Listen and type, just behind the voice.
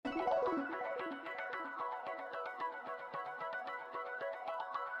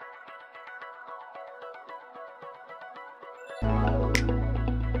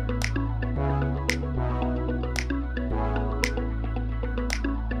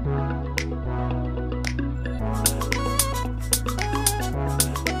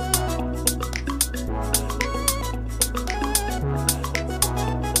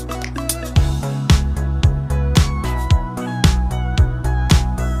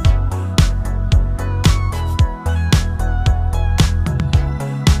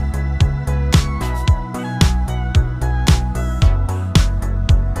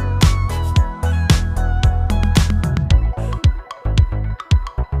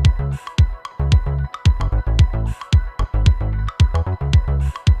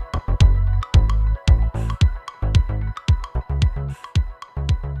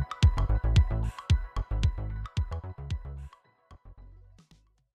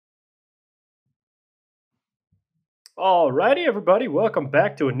Alrighty, everybody, welcome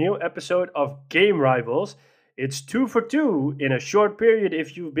back to a new episode of Game Rivals. It's two for two in a short period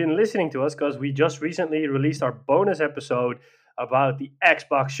if you've been listening to us, because we just recently released our bonus episode about the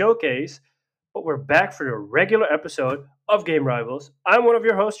Xbox Showcase. But we're back for a regular episode of Game Rivals. I'm one of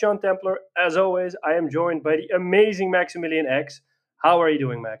your hosts, John Templar. As always, I am joined by the amazing Maximilian X. How are you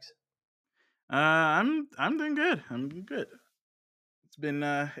doing, Max? I'm doing good. I'm doing good. It's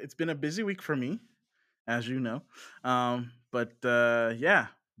been a busy week for me, as you know. But yeah,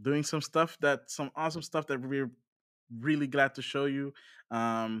 doing some awesome stuff that we're really glad to show you.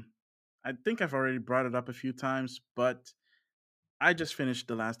 Um, I think I've already brought it up a few times, but I just finished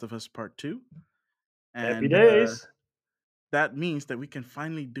The Last of Us Part Two, Happy and days. that means that we can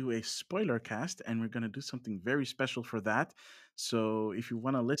finally do a spoiler cast, and we're gonna do something very special for that. So if you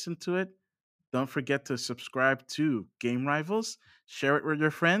want to listen to it, don't forget to subscribe to Game Rivals. Share it with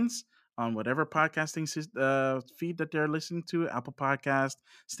your friends on whatever feed that they're listening to: Apple Podcast,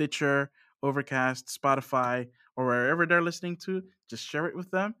 Stitcher, Overcast, Spotify, or wherever they're listening to. Just share it with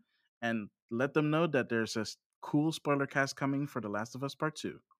them and let them know that there's a cool spoiler cast coming for The Last of Us Part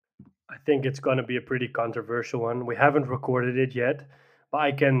 2. I think it's going to be a pretty controversial one. We haven't recorded it yet, but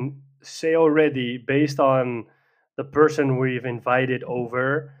I can say already, based on the person we've invited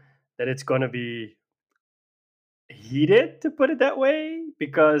over, that it's going to be heated, to put it that way,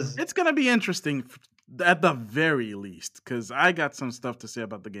 because It's going to be interesting at the very least because I got some stuff to say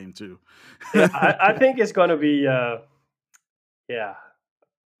about the game too. yeah, I think it's going to be, yeah.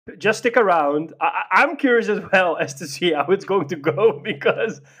 Just stick around. I'm curious as well as to see how it's going to go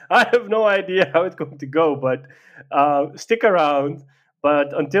because I have no idea how it's going to go. But stick around.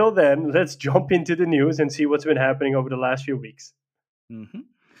 But until then, let's jump into the news and see what's been happening over the last few weeks. hmm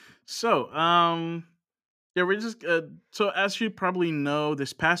So, yeah, we're just so as you probably know,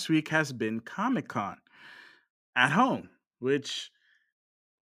 this past week has been Comic Con at home, which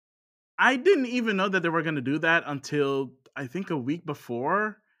I didn't even know that they were going to do that until I think a week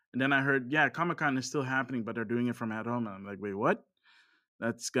before, and then I heard, yeah, Comic Con is still happening, but they're doing it from at home, and I'm like, wait, what?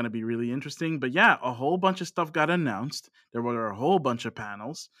 That's going to be really interesting. But yeah, a whole bunch of stuff got announced. There were a whole bunch of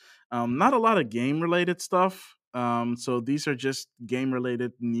panels. Not a lot of game related stuff. So these are just game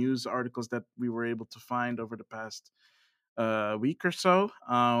related news articles that we were able to find over the past week or so.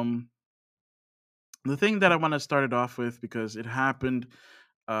 The thing that I want to start it off with, because it happened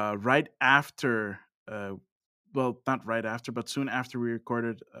right after, well, not right after, but soon after we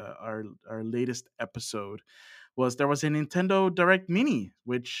recorded our latest episode, was there was a Nintendo Direct Mini,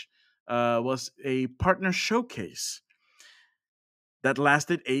 which was a partner showcase that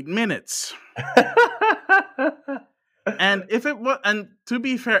lasted 8 minutes. And if it was, and to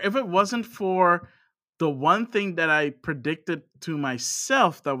be fair, if it wasn't for the one thing that I predicted to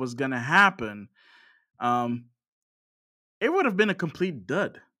myself that was gonna happen, um, it would have been a complete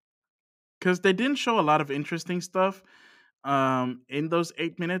dud because they didn't show a lot of interesting stuff. In those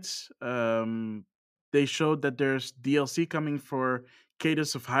 8 minutes, they showed that there's DLC coming for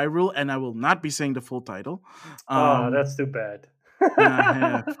Cadus of Hyrule, and I will not be saying the full title. Oh, Um, that's too bad.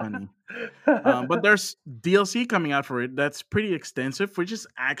 yeah, funny. But there's DLC coming out for it that's pretty extensive, which is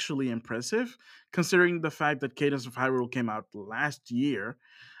actually impressive considering the fact that Cadence of Hyrule came out last year.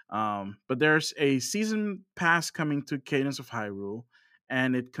 But there's a season pass coming to Cadence of Hyrule,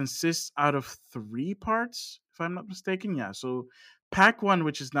 and it consists out of 3 parts, if I'm not mistaken. Yeah, so Pack One,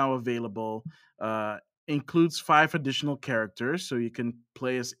 which is now available, uh, includes 5 additional characters, so you can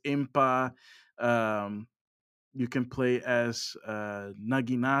play as Impa. Um, you can play as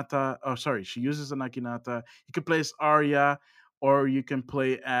Naginata. Oh, sorry, she uses a Naginata. You can play as Arya, or you can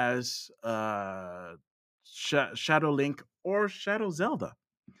play as Shadow Link or Shadow Zelda.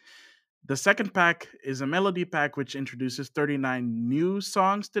 The second pack is a melody pack, which introduces 39 new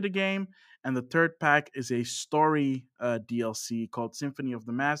songs to the game. And the third pack is a story DLC called Symphony of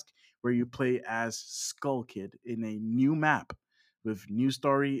the Mask, where you play as Skull Kid in a new map with new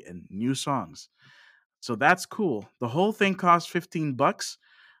story and new songs. So that's cool. The whole thing costs $15.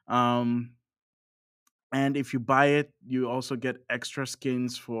 Um, and if you buy it, you also get extra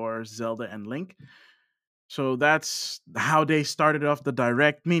skins for Zelda and Link. So that's how they started off the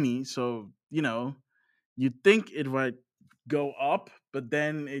Direct Mini. So, you'd think it would go up, but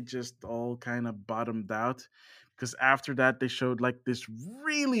then it just all kind of bottomed out. Because after that, they showed like this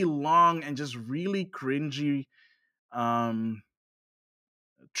really long and just really cringy um,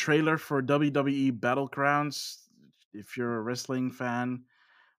 trailer for WWE Battlegrounds. If you're a wrestling fan,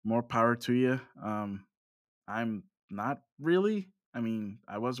 more power to you. I'm not really. I mean,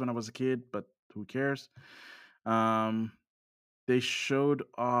 I was when I was a kid, but who cares? Um, they showed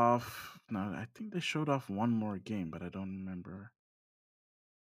off. No, I think they showed off one more game, but I don't remember.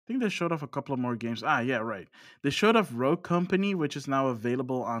 I think they showed off a couple of more games. Ah, yeah, right. They showed off Rogue Company, which is now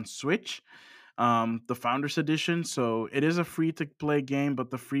available on Switch, the Founders Edition. So it is a free to play game,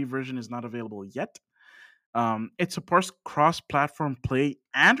 but the free version is not available yet. It supports cross platform play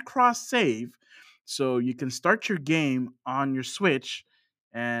and cross save. So you can start your game on your Switch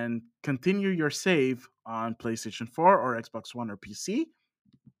and continue your save on PlayStation 4 or Xbox One or PC,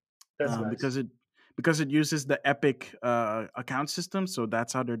 That's um, nice. because it because it uses the Epic account system. So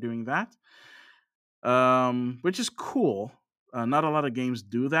that's how they're doing that, which is cool. Not a lot of games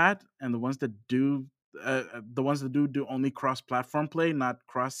do that, and the ones that do only cross-platform play, not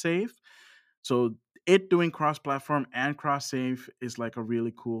cross-save. So it doing cross-platform and cross-save is like a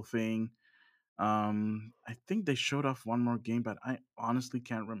really cool thing. I think they showed off one more game, but I honestly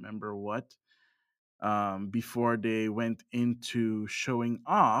can't remember what. Before they went into showing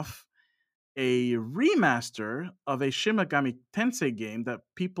off a remaster of a Shin Megami Tensei game that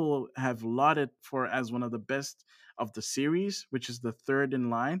people have lauded for as one of the best of the series, which is the third in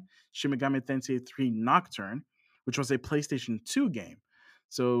line, Shin Megami Tensei 3 Nocturne, which was a PlayStation 2 game.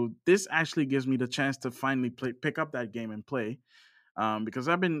 So this actually gives me the chance to finally pick up that game and play, because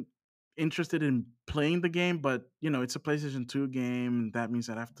I've been interested in playing the game, but it's a PlayStation 2 game. That means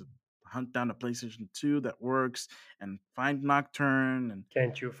I'd have to hunt down a PlayStation 2 that works and find Nocturne. And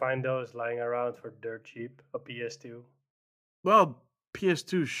Can't you find those lying around for dirt cheap? A PS2? well,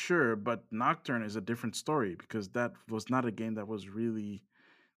 PS2, sure, but Nocturne is a different story because that was not a game that was really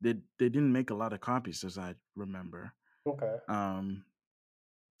they didn't make a lot of copies as I remember. Okay. Um,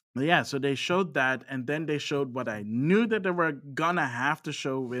 but yeah, so they showed that, and then they showed what I knew that they were gonna have to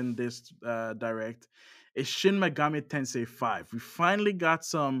show in this direct is Shin Megami Tensei 5. We finally got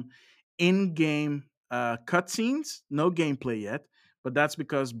some in-game cutscenes, no gameplay yet, but that's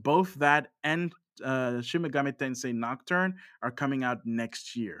because both that and Shin Megami Tensei Nocturne are coming out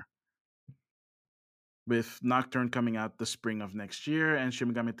next year. With Nocturne coming out the spring of next year, and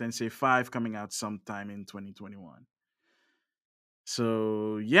Shin Megami Tensei 5 coming out sometime in 2021.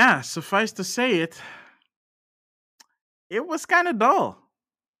 So yeah, suffice to say it was kind of dull.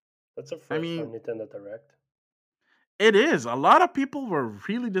 That's a I first for mean, Nintendo Direct. it is. A lot of people were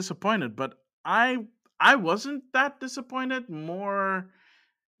really disappointed, but I wasn't that disappointed. More,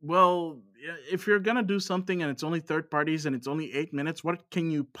 well, if you're gonna do something and it's only third parties and it's only 8 minutes, what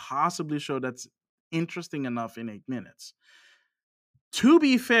can you possibly show that's interesting enough in 8 minutes? To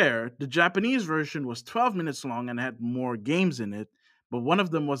be fair, the Japanese version was 12 minutes long and had more games in it, but one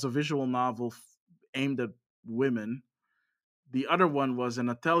of them was a visual novel aimed at women. The other one was an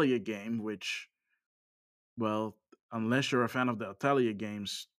Atelier game, which, well, unless you're a fan of the Atelier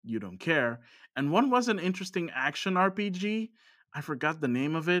games, you don't care. And one was an interesting action RPG. I forgot the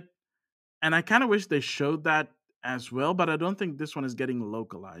name of it. And I kind of wish they showed that as well, but I don't think this one is getting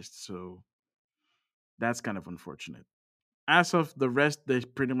localized. So that's kind of unfortunate. As of the rest, they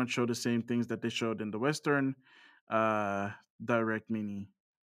pretty much show the same things that they showed in the Western uh, Direct Mini.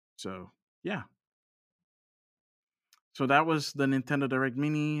 So yeah, so that was the Nintendo Direct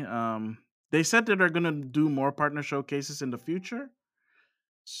Mini. They said that they're gonna do more partner showcases in the future.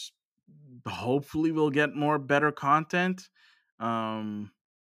 S- Hopefully, we'll get more better content. Um,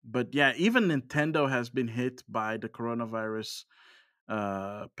 but yeah, even Nintendo has been hit by the coronavirus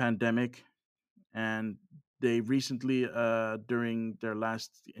pandemic, and they recently, during their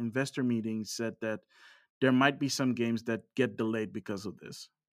last investor meeting, said that there might be some games that get delayed because of this.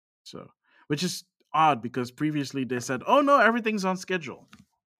 So, which is odd because previously they said, "Oh no, everything's on schedule."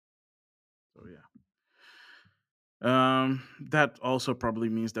 So yeah. That also probably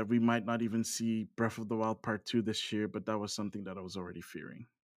means that we might not even see Breath of the Wild Part 2 this year, but that was something that I was already fearing.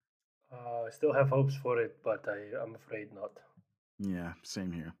 I still have hopes for it, but I'm afraid not. Yeah,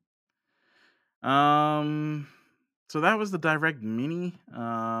 same here. Um, so that was the Direct Mini.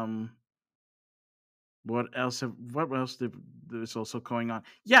 What else is also going on?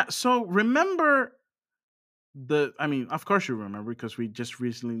 Yeah, so remember I mean, of course you remember because we just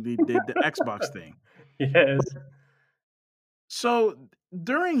recently did the Xbox thing. Yes. So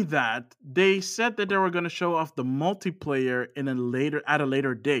during that, they said that they were going to show off the multiplayer at a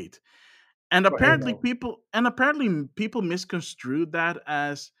later date. And For Halo. apparently people misconstrued that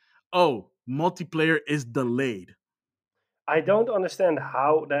as, oh, multiplayer is delayed. I don't understand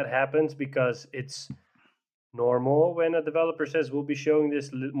how that happens because it's normal when a developer says we'll be showing this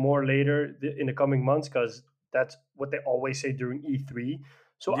more later in the coming months because that's what they always say during E3.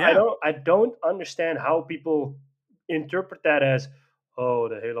 So Yeah. I don't understand how people interpret that as, oh,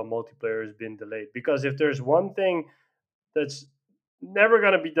 the Halo multiplayer has been delayed, because if there's one thing that's never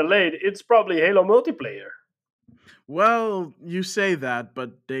gonna be delayed. It's probably Halo multiplayer. Well, you say that,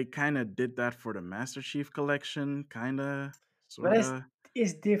 but they kind of did that for the Master Chief Collection, kind of, But sort of.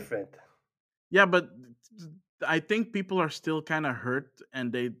 it's different. Yeah, but I think people are still kind of hurt,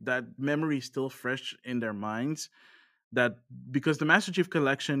 and they that memory is still fresh in their minds. That because the Master Chief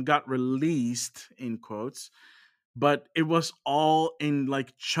Collection got released in quotes, but it was all in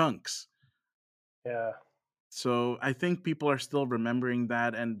like chunks. Yeah. So I think people are still remembering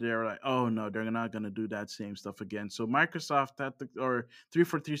that, and they're like, "Oh no, they're not gonna do that same stuff again." So Microsoft had to, or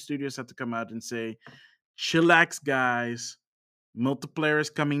 343 Studios had to come out and say, "Chillax, guys. Multiplayer is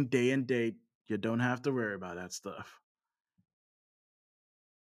coming day and date. You don't have to worry about that stuff."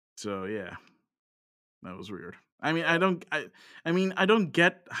 So yeah, that was weird. I mean, I don't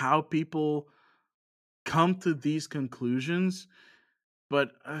get how people come to these conclusions.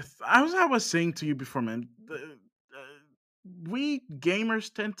 But I was saying to you before, man, we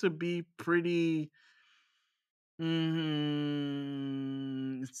gamers tend to be pretty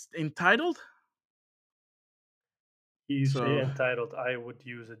entitled. You say So entitled. I would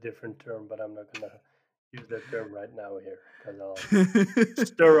use a different term, but I'm not gonna use that term right now here because I'll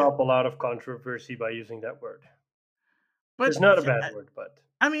stir up a lot of controversy by using that word. It's but not a yeah, bad word, but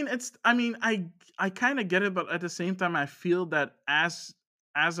I mean, I kind of get it, but at the same time, I feel that as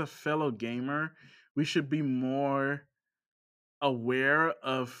a fellow gamer, we should be more aware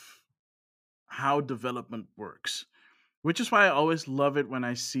of how development works. Which is why I always love it when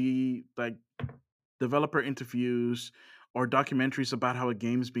I see like developer interviews or documentaries about how a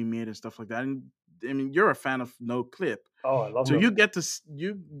game is being made and stuff like that. And I mean, you're a fan of No Clip, oh, I love so no you clip. get to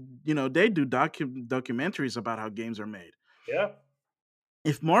you know they do documentaries about how games are made. Yeah,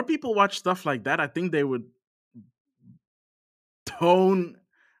 If more people watch stuff like that, I think they would tone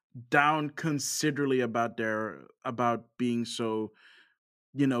down considerably about their about being so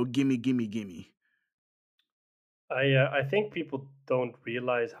gimme gimme gimme. I think people don't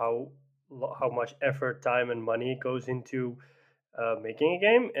realize how much effort, time, and money goes into making a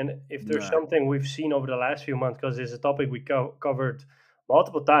game. And if there's Right. something we've seen over the last few months, because it's a topic we covered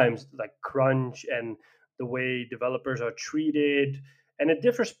multiple times, like crunch and the way developers are treated, and it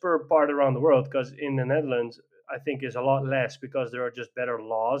differs per part around the world. Because in the Netherlands, I think is a lot less because there are just better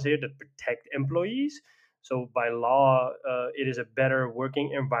laws here that protect employees. So by law, it is a better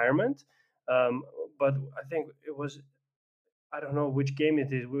working environment. Um, but I think it was, I don't know which game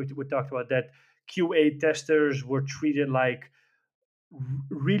it is. We talked about that QA testers were treated like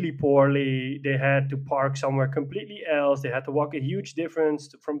really poorly. They had to park somewhere completely else. They had to walk a huge difference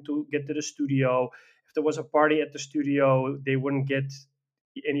to get to the studio. If there was a party at the studio, they wouldn't get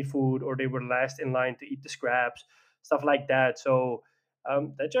any food, or they were last in line to eat the scraps, stuff like that. So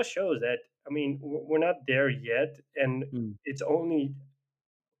that just shows that, I mean, we're not there yet, and Mm. it's only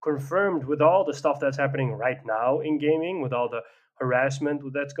confirmed with all the stuff that's happening right now in gaming, with all the harassment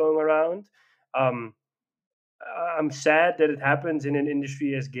that's going around. Um, I'm sad that it happens in an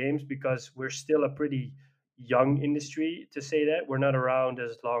industry as games, because we're still a pretty young industry, to say that. We're not around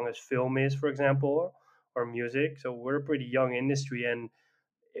as long as film is, for example, or music. So we're a pretty young industry, and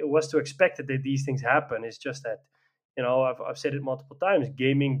it was to expect that these things happen. It's just that, I've said it multiple times.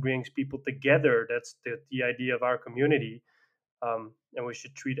 Gaming brings people together. That's the idea of our community, and we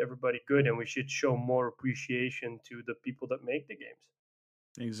should treat everybody good, and we should show more appreciation to the people that make the games.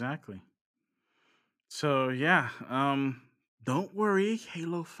 Exactly. So yeah, don't worry,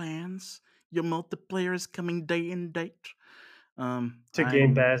 Halo fans. Your multiplayer is coming day and date. To Game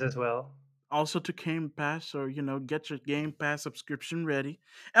I'm Pass as well. also to Game Pass, so get your Game Pass subscription ready.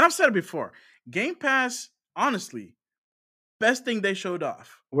 And I've said it before, Game Pass, honestly, best thing they showed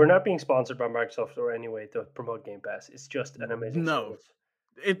off. We're not being sponsored by Microsoft or any way to promote Game Pass. It's just an amazing No, service.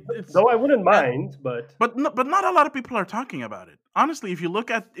 it's Though I wouldn't and mind, but but not a lot of people are talking about it. Honestly, if you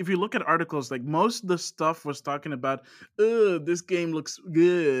look at articles, like most of the stuff was talking about, this game looks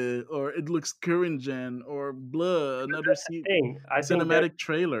good, or it looks current gen, or blah, another that's the thing. I think that cinematic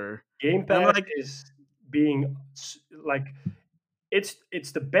trailer. Game And I'm Pass like, is being like,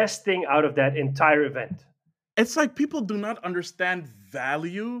 it's the best thing out of that entire event. it's like people do not understand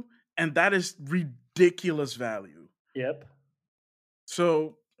value, and that is ridiculous value. Yep.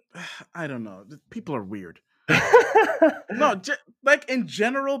 So I don't know. People are weird. No, like in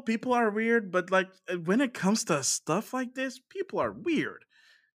general, people are weird, but like when it comes to stuff like this, people are weird.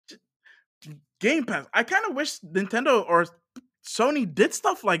 J- Game Pass. I kind of wish Nintendo or Sony did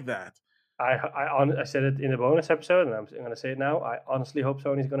stuff like that. I said it in the bonus episode, and I'm going to say it now. I honestly hope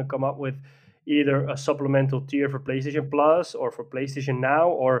Sony's going to come up with either a supplemental tier for PlayStation Plus or for PlayStation Now,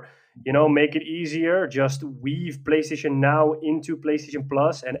 or make it easier, just weave PlayStation Now into PlayStation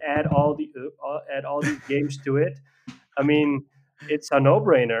Plus and add all these games to it. I mean, it's a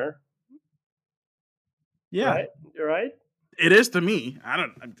no-brainer, Yeah, right? Right? it is to me. I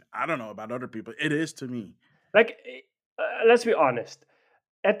don't know about other people. It is to me. Like, let's be honest.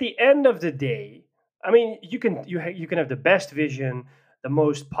 At the end of the day, I mean, you can have the best vision, the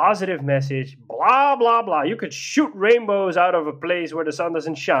most positive message, blah blah blah. You could shoot rainbows out of a place where the sun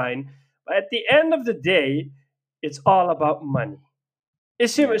doesn't shine, but at the end of the day, it's all about money.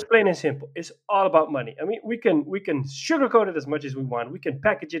 It's simple. Yeah. It's plain and simple. It's all about money. I mean, we can sugarcoat it as much as we want. We can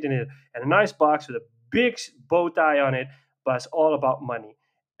package it in a nice box with a big bow tie on it, but it's all about money.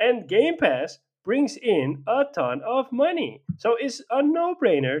 And Game Pass brings in a ton of money, so it's a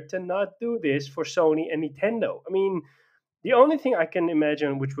no-brainer to not do this for Sony and Nintendo. I mean, the only thing I can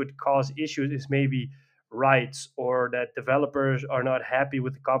imagine which would cause issues is maybe rights, or that developers are not happy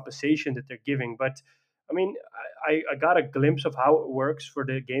with the compensation that they're giving. But I mean, I got a glimpse of how it works for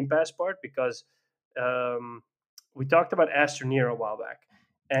the Game Pass part, because um, we talked about Astroneer a while back,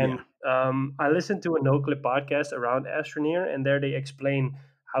 and Yeah. I listened to a No Clip podcast around Astroneer, and there they explain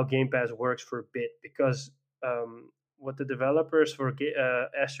how Game Pass works for a bit, because what the developers for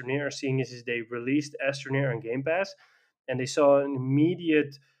Astroneer are seeing is they released Astroneer on Game Pass, and they saw an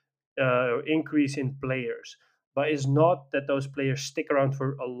immediate increase in players. But it's not that those players stick around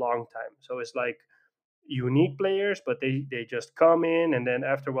for a long time. So it's like unique players, but they just come in and then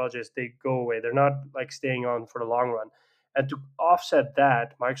after a while just they go away. They're not like staying on for the long run. And to offset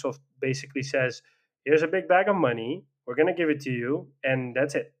that, Microsoft basically says, "Here's a big bag of money. We're gonna give it to you, and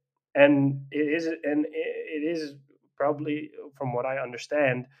that's it." And it is probably, from what I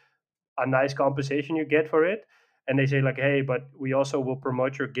understand, a nice compensation you get for it. And they say like, hey, but we also will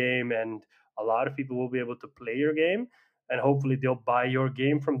promote your game, and a lot of people will be able to play your game, and hopefully they'll buy your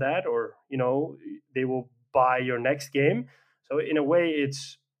game from that, or they will buy your next game. So in a way,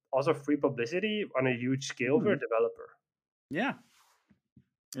 it's also free publicity on a huge scale for a Mhm. developer. Yeah,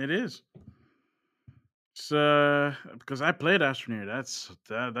 it is. It's because I played Astroneer.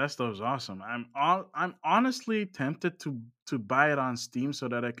 That stuff's awesome. I'm honestly tempted to buy it on Steam so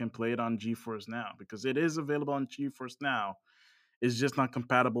that I can play it on GeForce Now, because it is available on GeForce Now. It's just not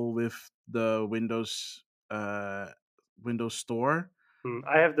compatible with the uh Windows Store,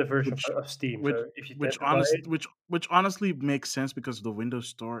 I have the version which of Steam, which so if you tend to buy it. which honestly makes sense because the Windows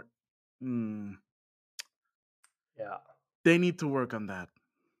Store, mm, Yeah, they need to work on that.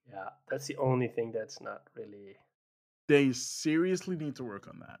 yeah, that's the only thing that's not really. They seriously need to work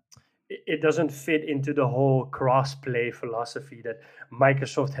on that. It doesn't fit into the whole cross-play philosophy that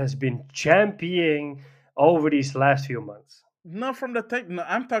Microsoft has been championing over these last few months. Not from the tech. No,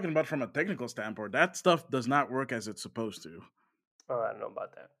 I'm talking about from a technical standpoint. That stuff does not work as it's supposed to. Oh, I don't know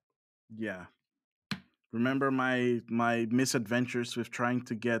about that. Yeah. Remember my misadventures with trying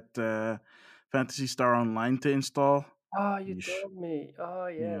to get Fantasy Star Online to install? Oh, you Yeesh. told me. Oh,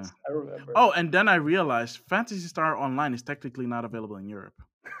 Yeah. yes, I remember. Oh, and then I realized Fantasy Star Online is technically not available in Europe.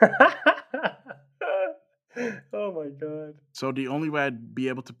 Oh my god. So the only way I'd be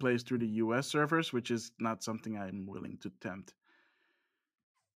able to play is through the US servers, which is not something I'm willing to tempt.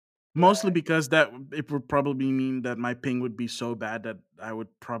 Mostly Right. because that it would probably mean that my ping would be so bad that I would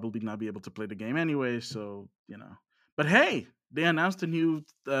probably not be able to play the game anyway. So but hey, they announced a new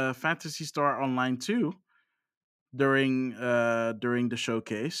Fantasy Star Online 2 during the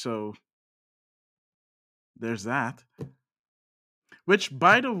showcase. So there's that. Which,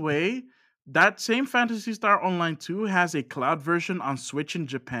 by the way, that same Fantasy Star Online 2 has a cloud version on Switch in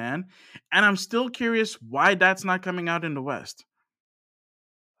Japan, and I'm still curious why that's not coming out in the West.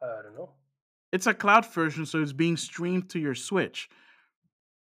 I don't know. It's a cloud version, so it's being streamed to your Switch,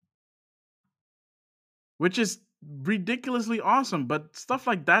 which is ridiculously awesome. But stuff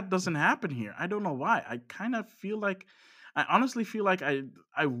like that doesn't happen here. I don't know why. I honestly feel like I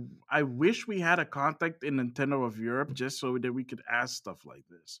I wish we had a contact in Nintendo of Europe just so that we could ask stuff like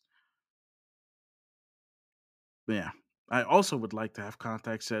this. But yeah, I also would like to have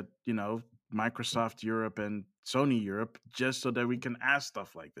contacts at Microsoft Europe and Sony Europe just so that we can ask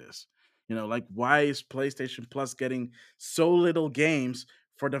stuff like this. Like why is PlayStation Plus getting so little games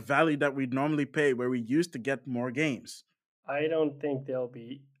for the value that we normally pay, where we used to get more games? I don't think they'll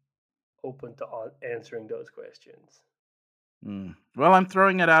be open to answering those questions. Well, I'm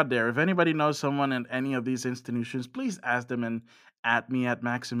throwing it out there. If anybody knows someone in any of these institutions, please ask them and at me at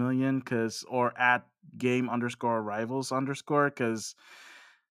Maximilian, or at game underscore rivals underscore, because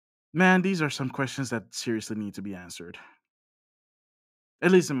man, these are some questions that seriously need to be answered.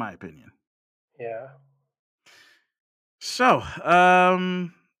 At least in my opinion. Yeah, So,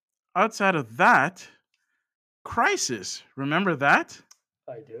 outside of that, Crisis. Remember that?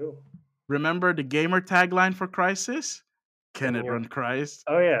 I do. Remember the gamer tagline for Crisis? Can Can it you? run Christ?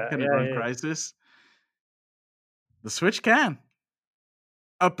 Oh yeah, Can it yeah, run yeah. Crisis? The Switch can.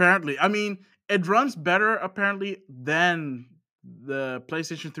 Apparently. I mean, it runs better apparently than the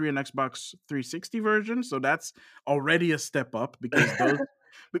PlayStation 3 and Xbox 360 version, so that's already a step up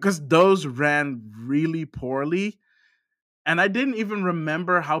because those ran really poorly. And I didn't even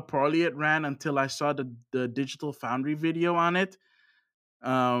remember how poorly it ran until I saw the Digital Foundry video on it,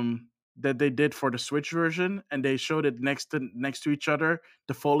 that they did for the Switch version, and they showed it next to each other.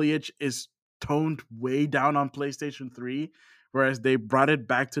 The foliage is toned way down on PlayStation 3, whereas they brought it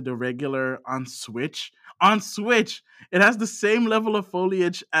back to the regular on Switch. On Switch, it has the same level of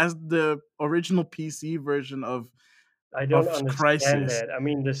foliage as the original PC version I don't of understand Crisis. that. I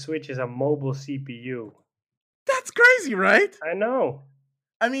mean, the Switch is a mobile CPU. That's crazy, right? I know.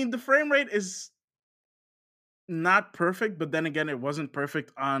 I mean, the frame rate is not perfect, but then again, it wasn't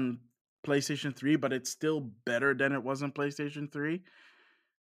perfect on PlayStation 3, but it's still better than it was on PlayStation 3.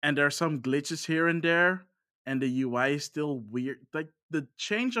 And there are some glitches here and there, and the UI is still weird. Like the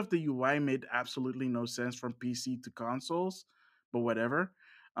change of the UI made absolutely no sense from PC to consoles, but whatever.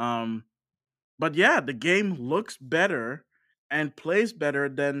 Um, but yeah, the game looks better and plays better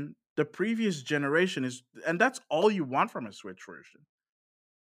than the previous generation is, and that's all you want from a Switch version.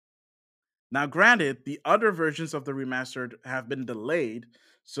 Now, granted, the other versions of the remastered have been delayed,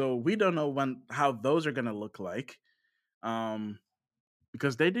 so we don't know when how those are gonna look like. Um,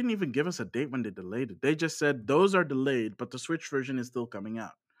 because they didn't even give us a date when they delayed it. They just said those are delayed, but the Switch version is still coming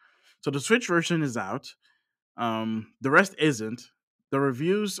out. So the Switch version is out. The rest isn't. The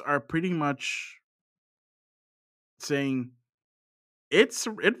reviews are pretty much saying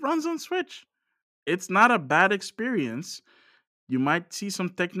it runs on Switch. It's not a bad experience. You might see some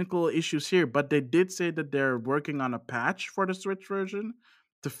technical issues here, but they did say that they're working on a patch for the Switch version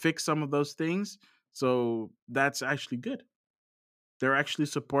to fix some of those things. So that's actually good. They're actually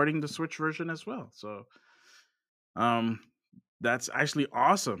supporting the Switch version as well. So um that's actually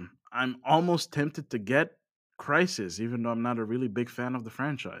awesome. I'm almost tempted to get Crisis, even though I'm not a really big fan of the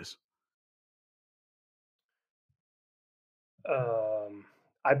franchise. Um,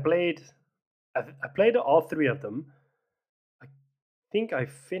 I played. I played all three of them. I think I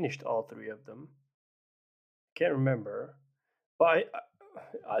finished all three of them. Can't remember, but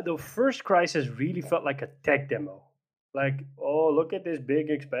the first Crisis really felt like a tech demo. Like, oh, look at this big,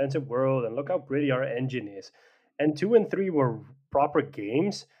 expansive world, and look how pretty our engine is. And two and three were proper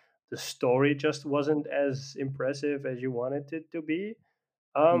games. The story just wasn't as impressive as you wanted it to be.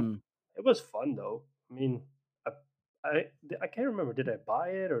 Um, Hmm. it was fun though. I mean, I, I I can't remember. Did I buy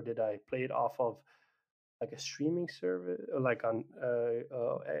it or did I play it off of like a streaming service, or like on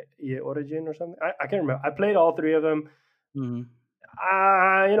EA Origin or something? I can't remember. I played all three of them. Hmm.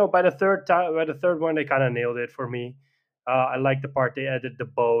 By the third time, by the third one, they kind of nailed it for me. I like the part they added the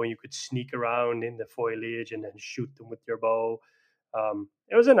bow, and you could sneak around in the foliage and then shoot them with your bow.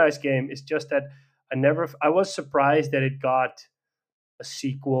 It was a nice game. It's just that I was surprised that it got a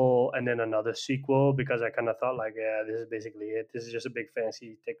sequel and then another sequel because I kind of thought like, yeah, this is basically it. This is just a big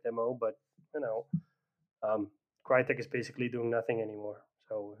fancy tech demo, but you know, um, Crytek is basically doing nothing anymore.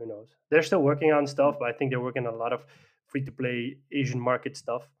 So who knows? They're still working on stuff, but I think they're working on a lot of free to play Asian market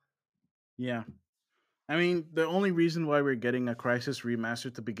stuff. Yeah. I mean, the only reason why we're getting a Crisis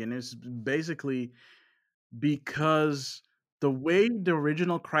remaster to begin is basically because the way the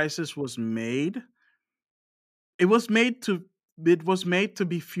original Crisis was made, it was made to it was made to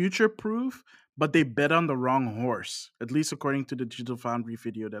be future proof, but they bet on the wrong horse. At least according to the Digital Foundry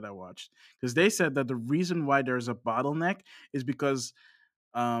video that I watched, because they said that the reason why there's a bottleneck is because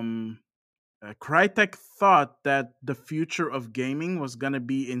um, Crytek thought that the future of gaming was gonna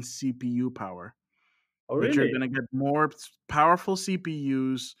be in CPU power, Oh, that you're really? gonna get more powerful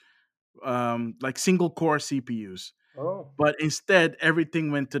CPUs, like single core CPUs. Oh, But instead,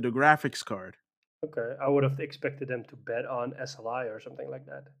 everything went to the graphics card. okay. I would have expected them to bet on SLI or something like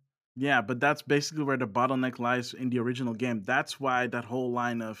that. Yeah, but that's basically where the bottleneck lies in the original game. That's why that whole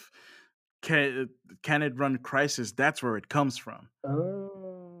line of can, can it run Crisis? That's where it comes from.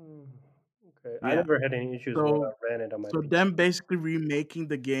 Oh, okay. I Yeah. never had any issues when So I ran it on my so them PC. basically remaking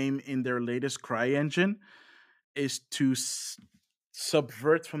the game in their latest Cry engine is to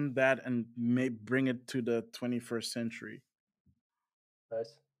subvert from that and bring it to the 21st century,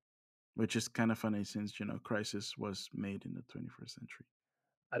 Nice. which is kind of funny since Crisis was made in the 21st century.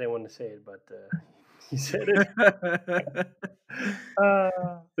 I didn't want to say it, but He said it.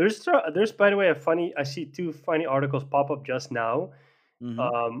 There's by the way a funny. I see two funny articles pop up just now, Hmm.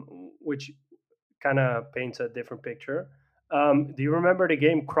 which kind of paints a different picture. Do you remember the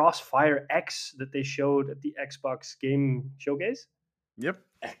game Crossfire X that they showed at the Xbox Game Showcase? Yep.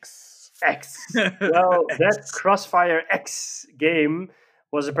 X. X. Well, that X. Crossfire X game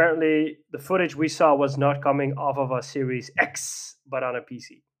was apparently the footage we saw was not coming off of a Series X, but on a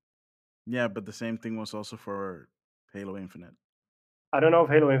PC. Yeah, but the same thing was also for Halo Infinite. I don't know if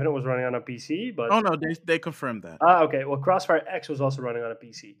Halo Infinite was running on a PC, Oh but no, they confirmed that. okay. Well, Crossfire X was also running on a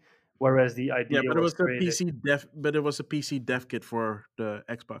PC, whereas the Yeah, idea but it was was a created. PC dev, but it was a PC dev kit for the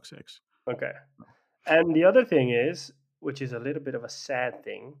Xbox X. Okay. And the other thing is, which is a little bit of a sad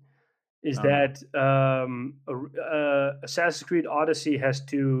thing, is Oh no. that Assassin's Creed Odyssey has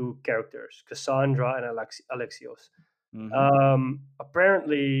two characters, Cassandra and Alexios. Hmm.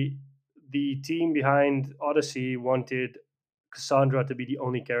 Apparently, the team behind Odyssey wanted Cassandra to be the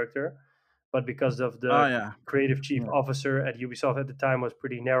only character, but because of Oh the yeah. creative chief Yeah. officer at Ubisoft at the time was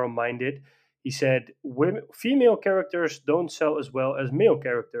pretty narrow-minded, he said, Female characters don't sell as well as male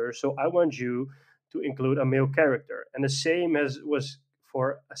characters, so I want you to include a male character." And the same as was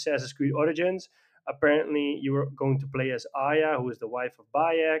for Assassin's Creed Origins. Apparently, you were going to play as Aya, who is the wife of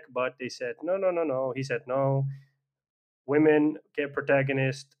Bayek, but they said, no, no, no, no. He said, no, women get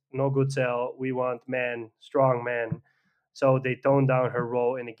protagonist, no good sell. We want men, strong men. So they toned down her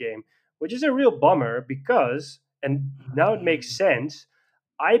role in the game, which is a real bummer because, and now it makes sense.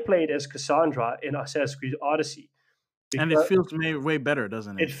 I played as Cassandra in Assassin's Creed Odyssey And it because feels way better,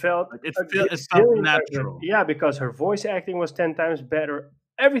 doesn't it it? felt Like it a it felt gazillion times better. natural. Yeah, because her voice acting was 10 times better.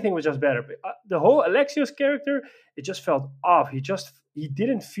 Everything was just better. But, the whole Alexios character, it just felt off. He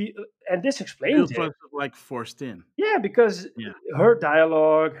didn't feel, and this explains Feels it. like forced in. Yeah, because Yeah. her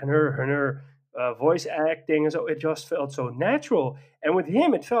dialogue and her voice acting, and so it just felt so natural. And with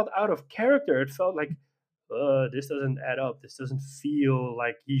him, it felt out of character. It felt like this doesn't add up. This doesn't feel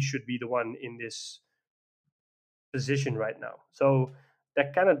like he should be the one in this position right now. So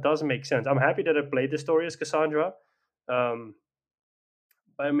that kind of does make sense. I'm happy that I played the story as Cassandra, um,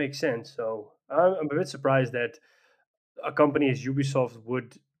 but it makes sense. So I'm a bit surprised that a company as Ubisoft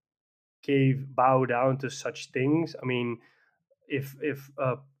would bow down to such things. I mean, if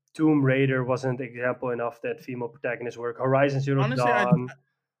Tomb Raider wasn't example enough that female protagonists work, Horizon Zero Honestly, I Dawn.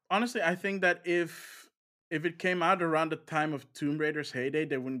 honestly I think that if it came out around the time of Tomb Raider's heyday,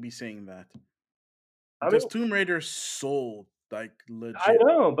 they wouldn't be saying that I mean, because Tomb Raider sold like I legit.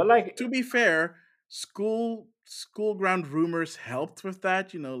 know, but like, To be fair, school ground rumors helped with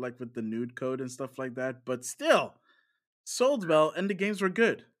that, like with the nude code and stuff like that. But still, sold well, and the games were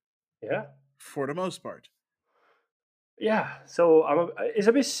good yeah, for the most part. yeah. So it's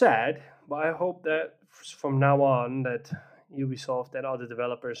a bit sad, but I hope that from now on that Ubisoft and other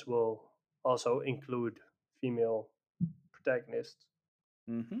developers will also include female protagonists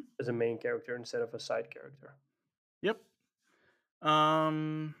Hmm. as a main character instead of a side character. Yep.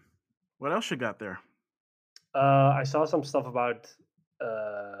 Um, what else you got there? I saw some stuff about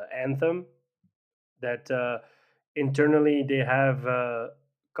Anthem that internally they have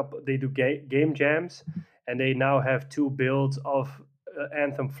they do game jams, and they now have two builds of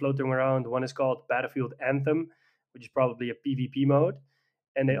Anthem floating around. One is called Battlefield Anthem, which is probably a PvP mode,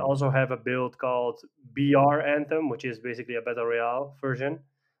 and they also have a build called BR Anthem, which is basically a battle royale version.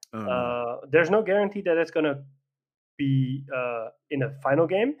 Oh no. There's no guarantee that it's gonna be in a final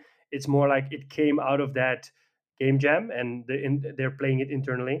game. It's more like it came out of that game jam, and they're playing it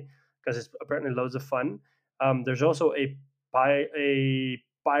internally because it's apparently loads of fun. There's also a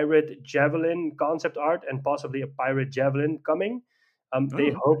pirate javelin concept art and possibly a pirate javelin coming. They Oh,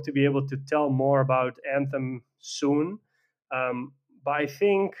 okay. hope to be able to tell more about Anthem soon, but I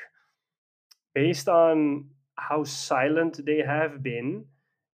think based on how silent they have been,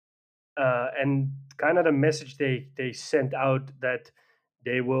 and kind of the message they sent out that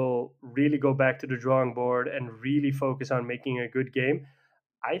they will really go back to the drawing board and really focus on making a good game.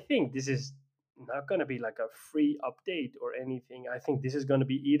 I think this is not going to be like a free update or anything. I think this is going to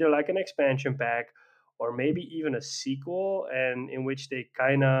be either like an expansion pack or maybe even a sequel, and in which they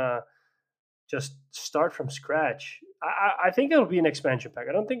kind of just start from scratch. I think it'll be an expansion pack.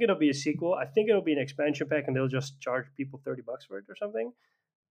 I don't think it'll be a sequel. I think it'll be an expansion pack, and they'll just charge people $30 for it or something.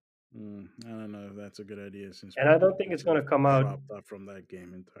 I don't know if that's a good idea since And I people don't think it's sort gonna of come out. dropped off from that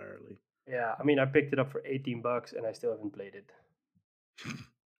game entirely. Yeah, I mean, I picked it up for $18 and I still haven't played it.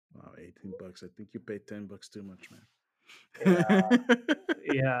 Wow, $18. I think you paid $10 too much, Yeah, man.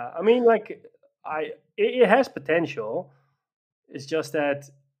 yeah. I mean, like, it has potential. It's just that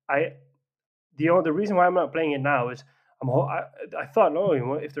I the reason why I'm not playing it now is I thought, no,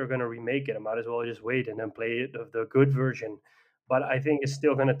 if they're gonna remake it, I might as well just wait and then play it of the good version. But I think it's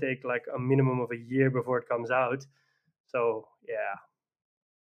still gonna take like a minimum of a year before it comes out. So yeah,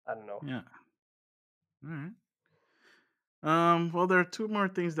 I don't know. Yeah. All right. Well, there are two more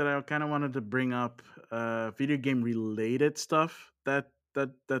things that I kind of wanted to bring up. Video game related stuff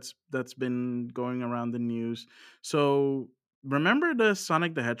that's been going around the news. So, remember the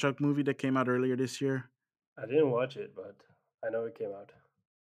Sonic the Hedgehog movie that came out earlier this year? I didn't watch it, but I know it came out.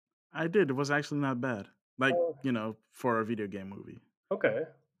 I did. It was actually not bad. Like, Oh, for a video game movie. okay.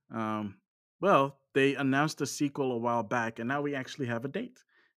 Um, well, they announced a sequel a while back, and now we actually have a date.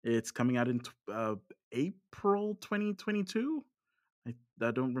 It's coming out in April 2022.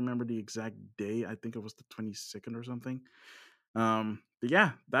 I don't remember the exact day. I think it was the 22nd or something. But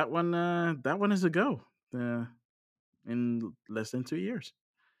yeah, that one is a go uh, in less than 2 years.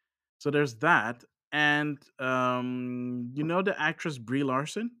 So there's that, and the actress Brie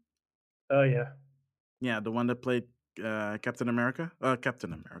Larson. Oh yeah, Yeah, the one that played Captain America.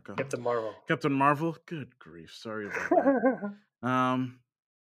 Captain America. Captain Marvel. Captain Marvel. Good grief! Sorry about that. Um,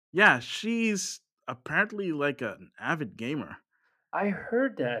 yeah, she's apparently like an avid gamer. I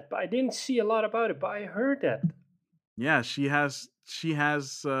heard that, but I didn't see a lot about it. But I heard that. Yeah, she's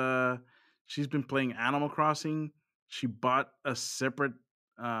been playing Animal Crossing. She bought a separate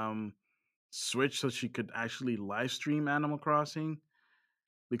um Switch so she could actually live stream Animal Crossing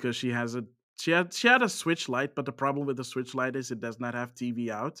because she had a Switch Lite, but the problem with the Switch Lite is it does not have TV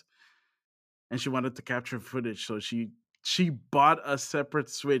out, and she wanted to capture footage, so she bought a separate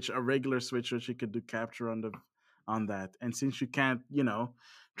Switch, a regular Switch, so she could do capture on that. And since you can't,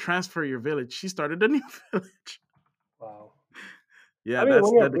 transfer your village, she started a new village. Wow. I Yeah, mean,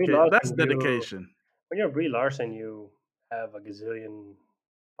 that's that's dedication. when you're Brie Larson, you have a gazillion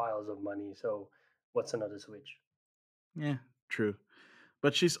piles of money. So what's another Switch? Yeah, true.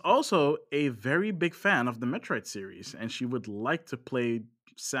 But she's also a very big fan of the Metroid series, and she would like to play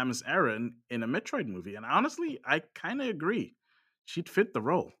Samus Aran in a Metroid movie. And honestly, I kind of agree. She'd fit the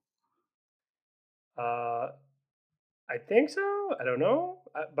role. Uh, I think so. I don't know.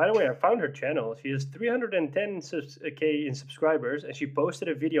 By the way, I found her channel. She has 310K in subscribers, and she posted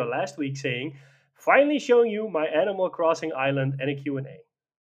a video last week saying, "Finally showing you my Animal Crossing island and a Q&A."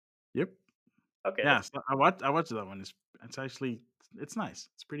 Yep. Okay, Yeah, that's so I watched that one. It's actually it's nice.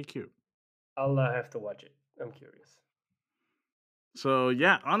 It's pretty cute. I'll have to watch it. I'm curious. So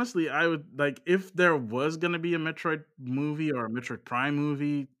yeah, honestly, I would like if there was gonna be a Metroid movie or a Metroid Prime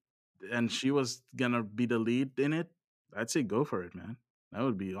movie, and she was gonna be the lead in it. I'd say go for it, man. That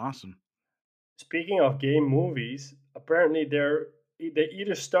would be awesome. Speaking of game movies, apparently they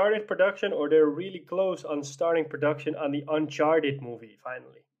either started production or they're really close on starting production on the Uncharted movie.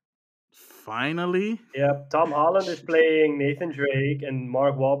 Finally, Finally, yeah. Tom Holland is playing Nathan Drake and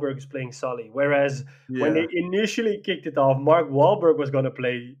Mark Wahlberg is playing Sully. Whereas when they yeah, initially kicked it off, Mark Wahlberg was going to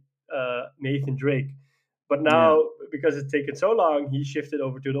play Nathan Drake, but yeah, now because it's taken so long, he shifted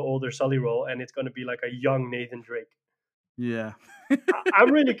over to the older Sully role, and it's going to be like a young Nathan Drake. yeah.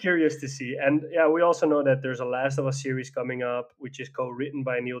 I'm really curious to see. And yeah, we also know that there's a Last of Us series coming up, which is co-written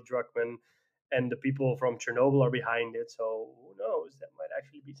by Neil Druckmann, and the people from Chernobyl are behind it. So who knows? That might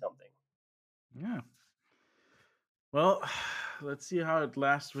actually be something. Yeah. Well, let's see how it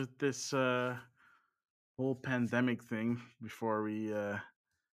lasts with this whole pandemic thing before we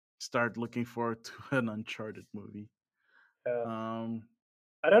start looking forward to an Uncharted movie. Uh, Um,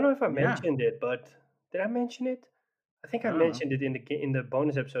 I don't know if I yeah, mentioned it, but did I mention it? I think I I don't know. mentioned it in the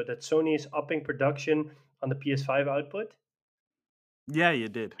bonus episode that Sony is upping production on the PS5 output. Yeah, you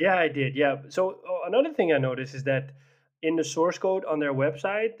did. Yeah, I did. Yeah. So another thing I noticed is that in the source code on their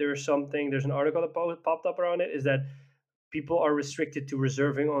website, there's an article that popped up around it. Is that people are restricted to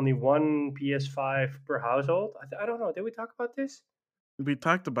reserving only one PS5 per household? I don't know. Did we talk about this? We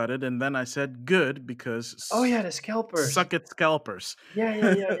talked about it, and then I said good because Oh yeah, the scalpers. suck it, scalpers. Yeah,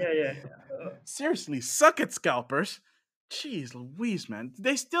 yeah, yeah, yeah, yeah. Seriously, suck it, scalpers. Jeez Louise, man.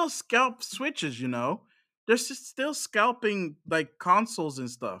 They still scalp switches, you know? They're still scalping like consoles and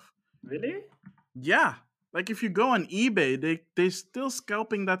stuff. Really? Yeah. Like if you go on eBay, they still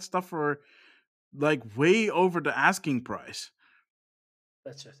scalping that stuff for like way over the asking price.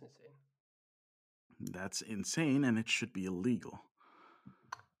 That's just insane. That's insane and it should be illegal.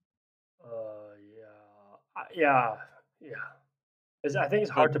 Yeah, yeah, yeah. I think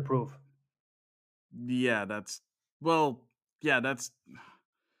it's But hard to prove. yeah, that's well, yeah, that's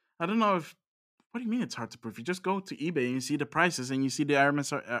I don't know if what do you mean it's hard to prove? You just go to eBay and you see the prices and you see the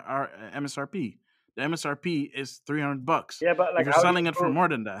MSRP. The MSRP is $300. Yeah, but If like, you're selling it for more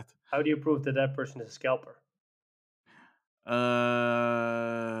than that, how do you prove that that person is a scalper?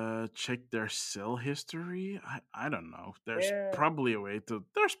 check their sell history. I don't know. Yeah. There's probably a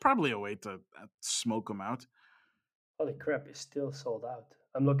way to smoke them out. Holy crap, it's still sold out.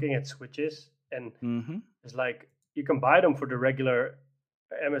 I'm looking at switches, and Mm-hmm. it's like you can buy them for the regular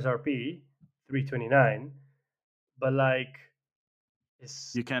MSRP, 329, but like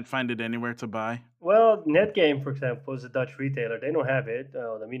it's You can't find it anywhere to buy. well, Netgame, for example, is a Dutch retailer. They don't have it.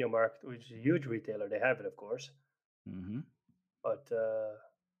 The Media Market, which is a huge retailer, they have it, of course. Mm-hmm. But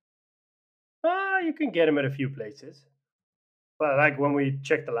you can get them at a few places. But like when we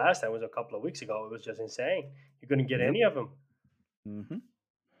checked the last time, it was a couple of weeks ago. It was just insane. You couldn't get Yep. any of them. Mm-hmm.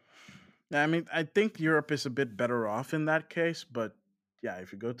 I mean, I think Europe is a bit better off in that case, but yeah,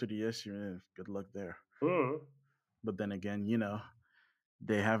 if you go to the US, you're good luck there. Hmm. But then again,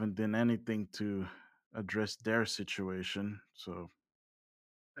 they haven't done anything to address their situation. So,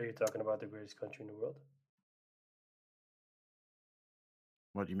 Are you talking about the greatest country in the world?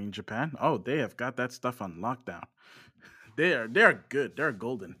 what do you mean, Japan? Oh, they have got that stuff on lockdown. They're good. They're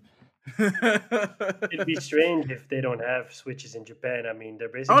golden. It'd be strange if they don't have switches in Japan. I mean, they're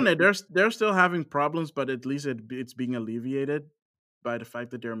Oh basically no, they're still having problems, but at least it's being alleviated by the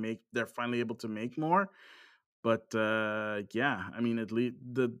fact that they're finally able to make more. But yeah, I mean, at least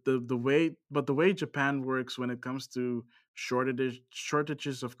the way Japan works when it comes to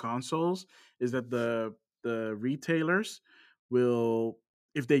shortages of consoles is that the retailers will,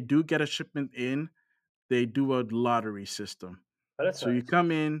 if they do get a shipment in, they do a lottery system. oh, that's So you nice.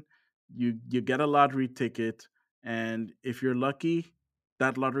 come in, you get a lottery ticket, and if you're lucky,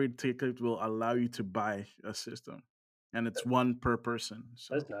 that lottery ticket will allow you to buy a system, and it's one per person. That's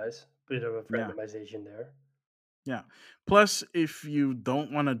So nice. Bit of a yeah, randomization there. yeah. Plus, if you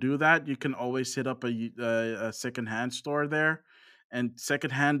don't want to do that, you can always hit up a secondhand store there. And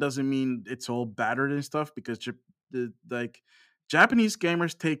secondhand doesn't mean it's all battered and stuff because like Japanese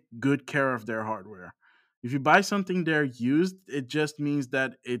gamers take good care of their hardware. If you buy something there used, it just means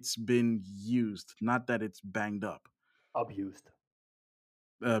that it's been used, not that it's banged up, Abused.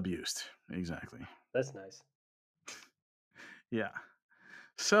 abused. Exactly. That's nice. Yeah.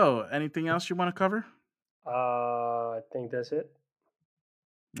 So, anything else you want to cover? I think that's it.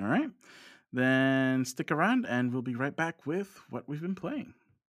 All right. Then stick around and we'll be right back with what we've been playing.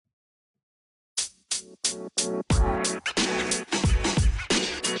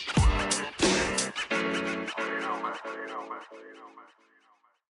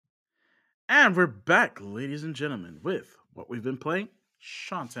 And we're back, ladies and gentlemen, with what we've been playing.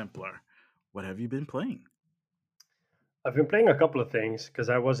 Sean Templar, what have you been playing? I've been playing a couple of things because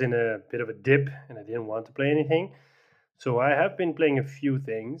I was in a bit of a dip and I didn't want to play anything. So I have been playing a few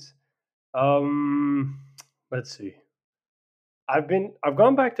things. Um, let's see. I've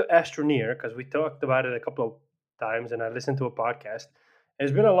gone back to Astroneer because we talked about it a couple of times and I listened to a podcast.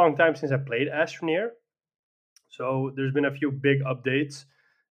 It's been a long time since I played Astroneer, so there's been a few big updates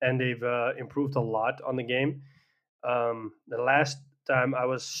and they've improved a lot on the game. The last time I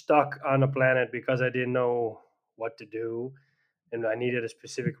was stuck on a planet because I didn't know what to do and I needed a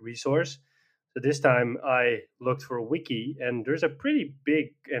specific resource. So this time I looked for a wiki, and there's a pretty big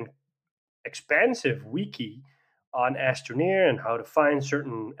and expansive wiki on Astroneer and how to find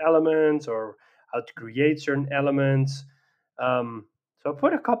certain elements or how to create certain elements. So I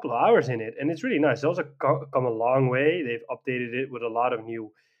put a couple of hours in it, and it's really nice. It's also come a long way. They've updated it with a lot of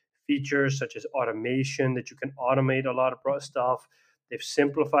new features, such as automation, that you can automate a lot of stuff. They've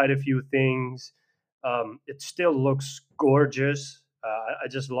simplified a few things. It still looks gorgeous. I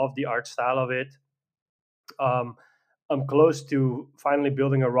just love the art style of it. Um, I'm close to finally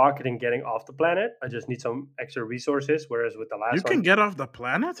building a rocket and getting off the planet. I just need some extra resources. Whereas with the You last one, can get off the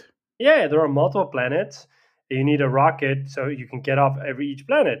planet? yeah, there are multiple planets. You need a rocket so you can get off every each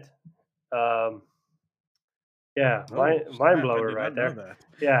planet. Um, yeah, Oh, mind snap. I blower did right not know there.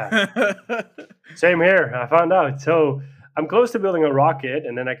 that. Yeah, same here. I found out. So I'm close to building a rocket,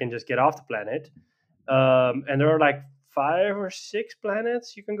 and then I can just get off the planet. And there are like 5 or 6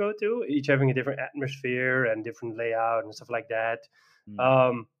 planets you can go to, each having a different atmosphere and different layout and stuff like that.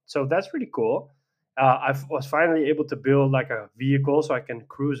 Hmm. So that's pretty cool. Was finally able to build like a vehicle so I can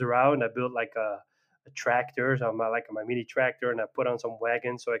cruise around. I built like a tractor, so my mini tractor, and I put on some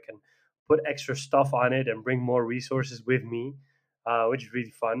wagons so I can put extra stuff on it and bring more resources with me, which is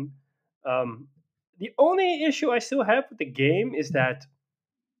really fun. Um, the only issue I still have with the game is that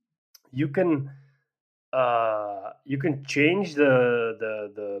you can you can change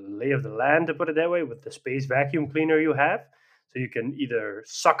the lay of the land, to put it that way, with the space vacuum cleaner you have. So you can either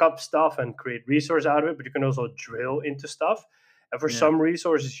suck up stuff and create resource out of it, but you can also drill into stuff. And for Yeah. some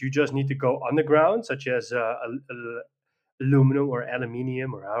resources, you just need to go underground, such as aluminum or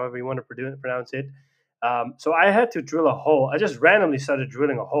aluminium or however you want to pronounce it. So I had to drill a hole. I just randomly started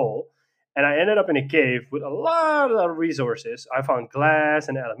drilling a hole, and I ended up in a cave with a lot of resources. I found glass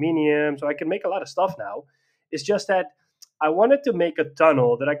and aluminium, so I can make a lot of stuff now. It's just that I wanted to make a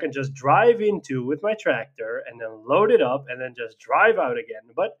tunnel that I can just drive into with my tractor and then load it up and then just drive out again.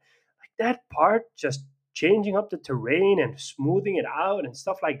 But like that part, just changing up the terrain and smoothing it out and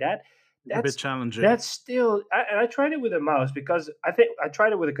stuff like that, A bit that's challenging. that's still. And I tried it with a mouse because I think I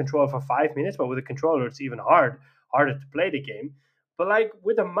tried it with a controller for 5 minutes, but with a controller it's even harder to play the game. But like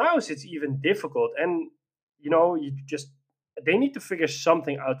with a mouse, it's even difficult, and you just they need to figure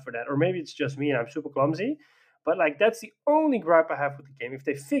something out for that, or maybe it's just me and I'm super clumsy. But like that's the only gripe I have with the game. If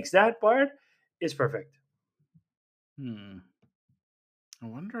they fix that part, it's perfect. Hmm. I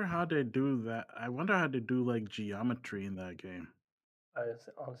wonder how they do that. I wonder how they do like geometry in that game.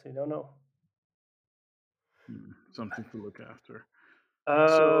 Honestly don't know. Something to look after.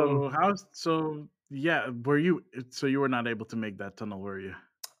 Um, So yeah, were you so you were not able to make that tunnel, were you?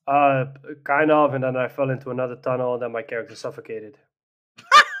 uh, kind of, and then I fell into another tunnel, and then my character suffocated.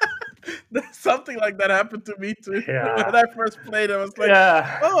 Something like that happened to me too. When Yeah, I first played, I was like,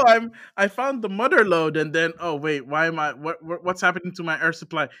 yeah. "Oh, I found the mother lode," and then, "Oh wait, why am I? What's happening to my air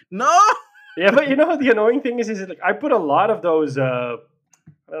supply?" No. Yeah, but the annoying thing is like I put a lot of those. I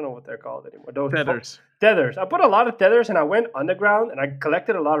don't know what they're called anymore. Those Tethers. tethers. I put a lot of tethers, and I went underground and I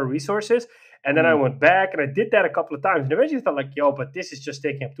collected a lot of resources, and then I Mm. went back and I did that a couple of times, and eventually I thought like, yo, but this is just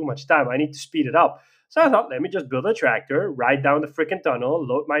taking up too much time. I need to speed it up. So I thought, let me just build a tractor, ride down the freaking tunnel,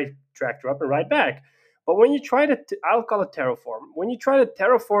 load my tractor up, and ride back. But when you try to, I'll call it terraform. When you try to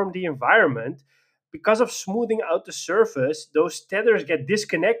terraform the environment, because of smoothing out the surface, those tethers get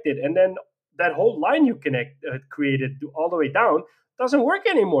disconnected, and then that whole line you created all the way down doesn't work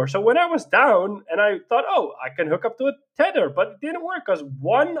anymore. So when I was down and I thought, oh, I can hook up to a tether, but it didn't work because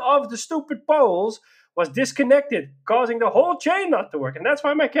one of the stupid poles was disconnected, causing the whole chain not to work, and that's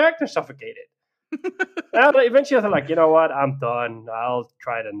why my character suffocated. And eventually, I thought, like, you know what, I'm done. I'll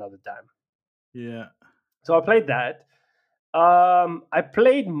try it another time. Yeah. So I played that. I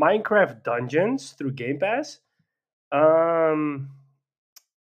played Minecraft Dungeons through Game Pass. Um,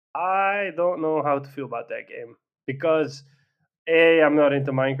 I don't know how to feel about that game because I'm not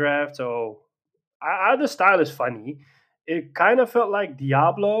into Minecraft, so the style is funny. It kind of felt like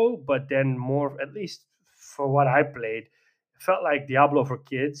Diablo, but then more, at least for what I played, it felt like Diablo for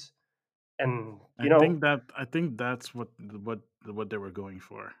kids. And I think that's what they were going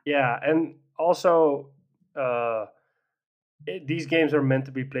for. yeah, and also uh, these games are meant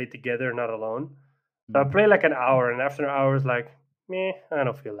to be played together, not alone. So I Mm. played like an hour, and after an hour, it's like, meh, I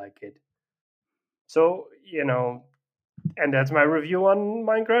don't feel like it. So and that's my review on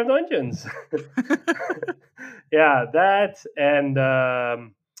Minecraft Dungeons. Yeah, that and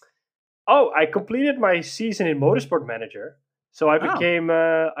oh, I completed my season in Motorsport Manager. So Oh,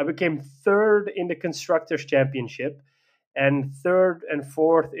 I became third in the constructors championship, and third and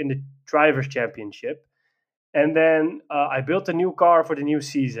fourth in the drivers championship. And then I built a new car for the new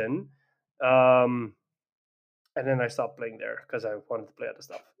season. Um, and then I stopped playing there because I wanted to play other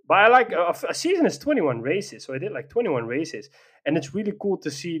stuff. But I like a season is 21 races, so I did like 21 races, and it's really cool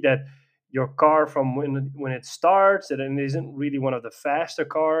to see that your car from when it starts, and it isn't really one of the faster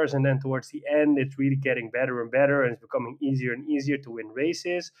cars, and then towards the end, it's really getting better and better, and it's becoming easier and easier to win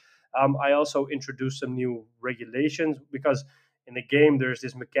races. I also introduced some new regulations because in the game there's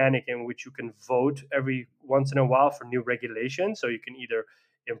this mechanic in which you can vote every once in a while for new regulations, so you can either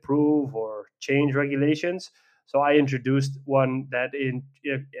improve or change regulations. So I introduced one that it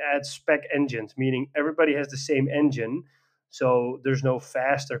adds spec engines, meaning everybody has the same engine. So there's no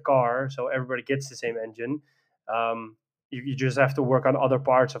faster car, so everybody gets the same engine. You just have to work on other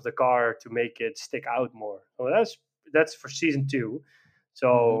parts of the car to make it stick out more. So that's for season two. hmm.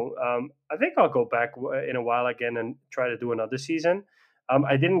 So I think I'll go back in a while again and try to do another season.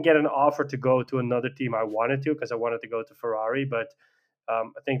 I didn't get an offer to go to another team I wanted to because I wanted to go to Ferrari, but I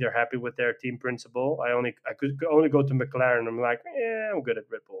think they're happy with their team principle. I could only go to McLaren. I'm like, yeah, I'm good at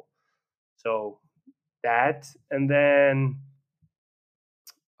Red Bull. So that, and then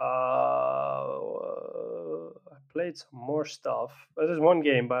I played some more stuff. There's one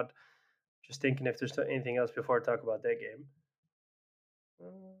game, but just thinking if there's anything else before I talk about that game.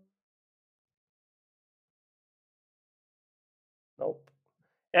 Nope.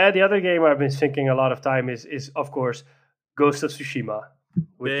 And the other game I've been thinking a lot of time is of course Ghost of Tsushima,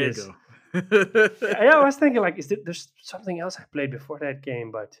 which There you is go. Yeah, I was thinking like, there's something else I played before that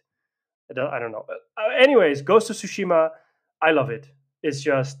game, but I don't know. Anyways, Ghost of Tsushima, I love it. It's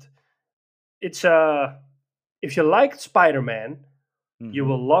just it's if you liked Spider Man, you Hmm.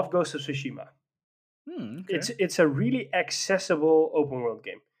 will love Ghost of Tsushima. Okay. It's a really accessible open world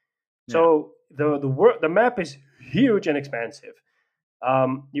game. Yeah. So the map is huge and expansive.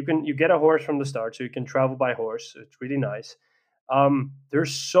 You get a horse from the start, so you can travel by horse. It's really nice.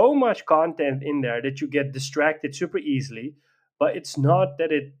 There's so much content in there that you get distracted super easily, but it's not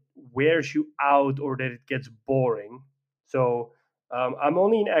that it wears you out or that it gets boring. So I'm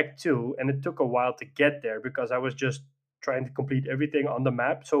only in Act Two, and it took a while to get there because I was just trying to complete everything on the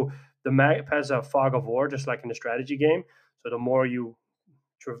map. So the map has a fog of war, just like in a strategy game. So the more you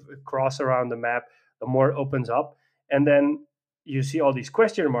cross around the map, the more it opens up. And then you see all these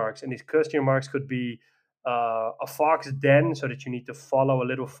question marks, and these question marks could be a fox den, so that you need to follow a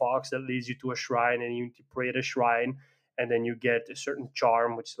little fox that leads you to a shrine, and you need to pray at a shrine, and then you get a certain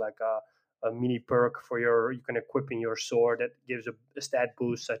charm, which is like a mini perk for your you can equip in your sword that gives a stat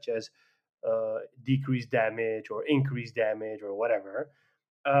boost, such as decreased damage or increased damage or whatever.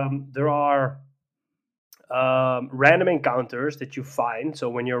 There are random encounters that you find. So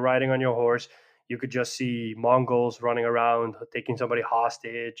when you're riding on your horse, you could just see Mongols running around, taking somebody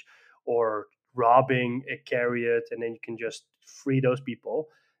hostage, or robbing a chariot, and then you can just free those people.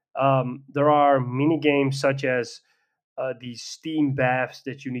 There are mini games such as these steam baths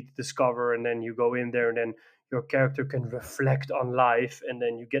that you need to discover, and then you go in there, and then your character can reflect on life, and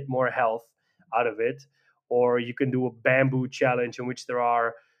then you get more health out of it. Or you can do a bamboo challenge in which there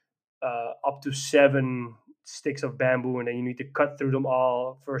are up to seven sticks of bamboo, and then you need to cut through them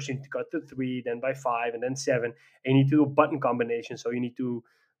all. First, you need to cut to three, then by five, and then seven. And you need to do a button combination. So you need to,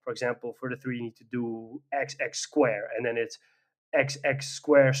 for example, for the three, you need to do x x square, and then it's x x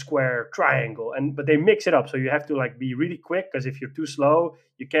square square triangle. And but they mix it up, so you have to like be really quick, because if you're too slow,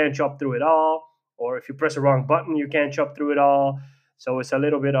 you can't chop through it all. Or if you press the wrong button, you can't chop through it all. So it's a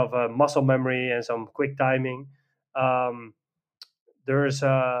little bit of a muscle memory and some quick timing. Um, there's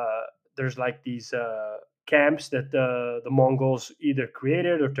there's like these camps that the Mongols either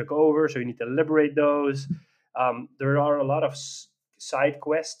created or took over, so you need to liberate those. There are a lot of side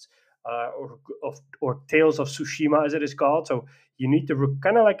quests, or Tales of Tsushima, as it is called. So you need to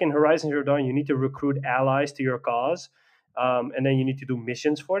kind of like in Horizon Zero Dawn, you need to recruit allies to your cause, and then you need to do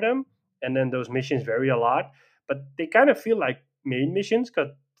missions for them. And then those missions vary a lot, but they kind of feel like main missions because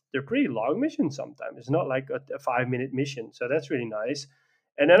they're pretty long missions sometimes. It's not like a 5 minute mission, so that's really nice.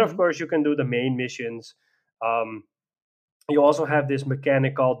 And then of Okay. course you can do the main missions. Um, you also have this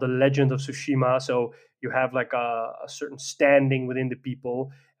mechanic called the Legend of Tsushima. So you have like a certain standing within the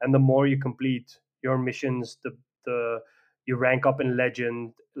people, and the more you complete your missions, the you rank up in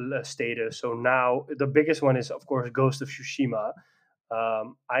legend status. So now the biggest one is of course Ghost of Tsushima.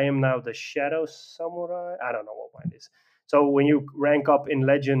 I am now the Shadow Samurai. I don't know what mine is. So when you rank up in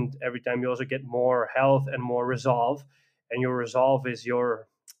Legend, every time you also get more health and more resolve, and your resolve is your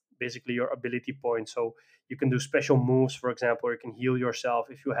basically your ability point. So you can do special moves, for example, or you can heal yourself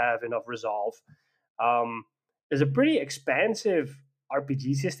if you have enough resolve. Um, there's a pretty expansive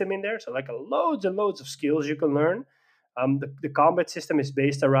RPG system in there, so like loads and loads of skills you can learn. The combat system is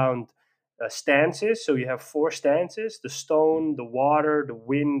based around stances, so you have four stances: the stone, the water, the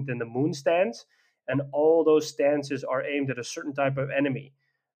wind, and the moon stance. And all those stances are aimed at a certain type of enemy.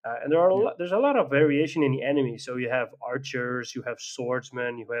 And Yeah. there's a lot of variation in the enemies. So you have archers, you have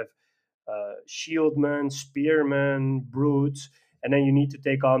swordsmen, you have shieldmen, spearmen, brutes, and then you need to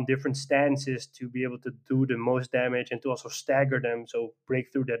take on different stances to be able to do the most damage and to also stagger them, so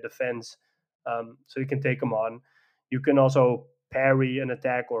break through their defense. So you can take them on. You can also parry an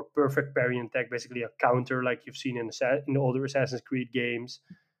attack, or perfect parry an attack, basically a counter like you've seen in the older Assassin's Creed games.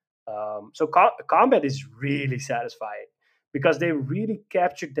 So combat is really satisfying because they really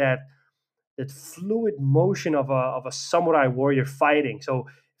captured that fluid motion of a samurai warrior fighting. So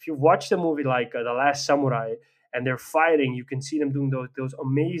if you watch the movie like The Last Samurai, and they're fighting, you can see them doing those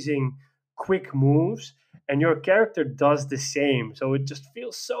amazing quick moves, and your character does the same. So it just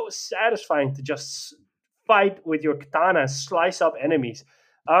feels so satisfying to just fight with your katana, slice up enemies.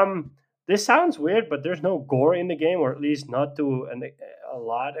 Um, this sounds weird, but there's no gore in the game, or at least not to a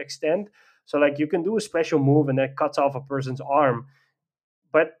lot extent. So like you can do a special move and that cuts off a person's arm,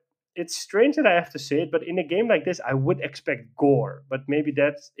 but it's strange that I have to say it, but in a game like this, I would expect gore. But maybe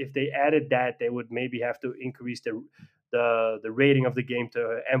that's if they added that, they would maybe have to increase the rating of the game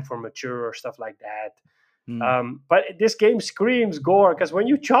to M for mature or stuff like that. Hmm. But this game screams gore because when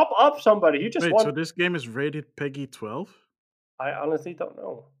you chop up somebody, you just Wait, so want. this game is rated PEGI 12? I honestly don't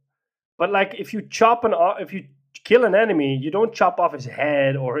know. But like if you kill an enemy, you don't chop off his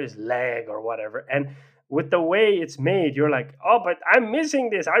head or his leg or whatever. And with the way it's made, you're like, oh, but I'm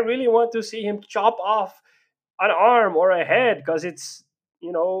missing this. I really want to see him chop off an arm or a head because it's,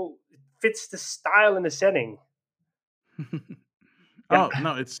 it fits the style and the setting. Yeah. Oh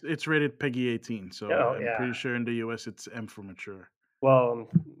no, it's rated Peggy 18, so Oh I'm yeah. pretty sure in the US it's M for mature. Well,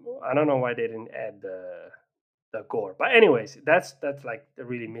 I don't know why they didn't add the gore, but anyways, that's like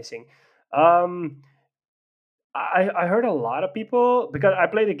really missing. Um, I heard a lot of people, because I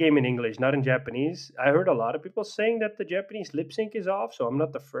play the game in English, not in Japanese. I heard a lot of people saying that the Japanese lip sync is off, so I'm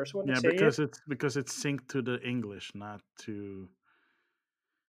not the first one to Yeah, say it. because it's synced to the English, not to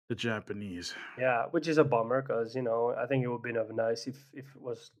the Japanese. Yeah, which is a bummer because I think it would have been nice if it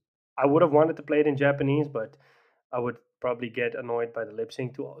was. I would have wanted to play it in Japanese, but I would probably get annoyed by the lip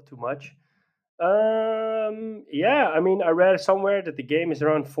sync too much. Yeah, I mean, I read somewhere that the game is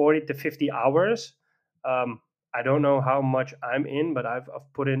around 40 to 50 hours. Um, I don't know how much I'm in, but I've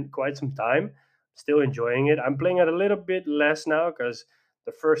put in quite some time. Still enjoying it. I'm playing it a little bit less now because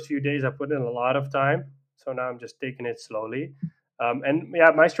the first few days I put in a lot of time. So now I'm just taking it slowly. And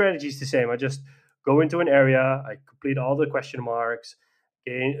yeah, my strategy is the same. I just go into an area, I complete all the question marks.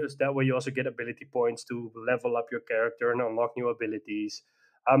 Gain, that way you also get ability points to level up your character and unlock new abilities.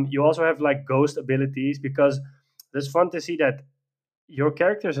 You also have like ghost abilities because there's fun to see that your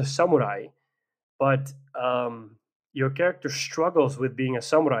character is a samurai, but your character struggles with being a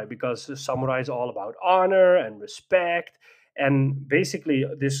samurai because a samurai is all about honor and respect. And basically,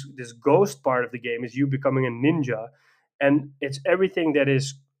 this ghost part of the game is you becoming a ninja, and it's everything that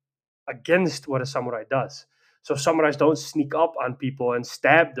is against what a samurai does. So samurais don't sneak up on people and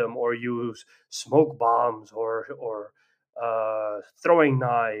stab them or use smoke bombs or throwing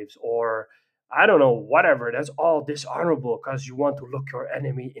knives or I don't know, whatever. That's all dishonorable because you want to look your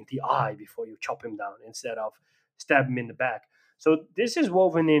enemy in the eye before you chop him down instead of stab him in the back. So this is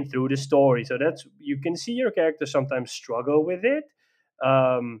woven in through the story. So that's you can see your character sometimes struggle with it.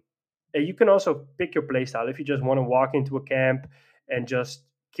 Um, and you can also pick your playstyle if you just want to walk into a camp and just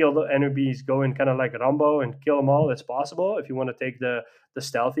kill the enemies, go in kind of like Rambo and kill them all. It's possible. If you want to take the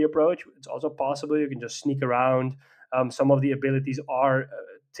stealthy approach, it's also possible. You can just sneak around. Some of the abilities are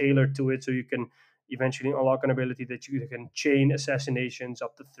tailored to it, so you can eventually unlock an ability that you can chain assassinations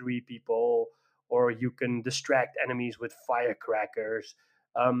up to 3 people, or you can distract enemies with firecrackers.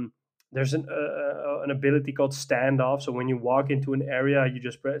 Um, there's an ability called standoff. So when you walk into an area, you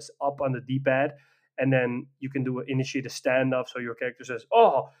just press up on the D-pad, and then you can initiate a standoff. So your character says,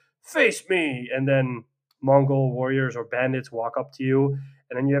 "Oh, face me," and then Mongol warriors or bandits walk up to you,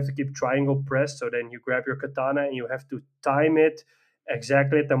 and then you have to keep triangle pressed. So then you grab your katana and you have to time it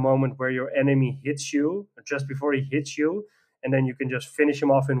exactly at the moment where your enemy hits you, or just before he hits you, and then you can just finish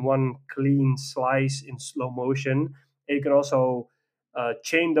him off in one clean slice in slow motion. And you can also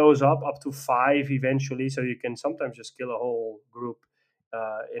chain those up to 5 eventually, so you can sometimes just kill a whole group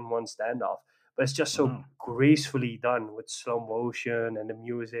in one standoff. But it's just so Wow. gracefully done with slow motion and the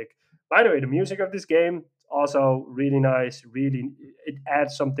music. By the way, the music of this game also really nice. Really, it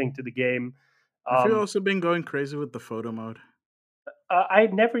adds something to the game. Have you Um, also been going crazy with the photo mode? I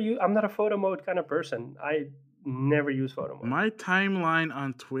never use. I'm not a photo mode kind of person. I never use photo mode. My timeline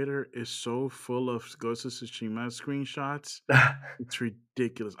on Twitter is so full of Ghost of Tsushima screenshots. It's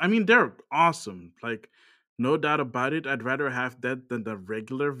ridiculous. I mean, they're awesome. Like, no doubt about it. I'd rather have that than the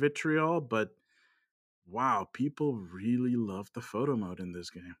regular vitriol, but wow, people really love the photo mode in this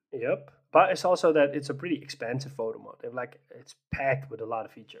game. Yep, but it's also that it's a pretty expansive photo mode. It's packed with a lot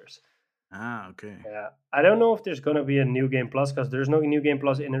of features. Ah, okay. Yeah, I don't know if there's gonna be a new game plus because there's no new game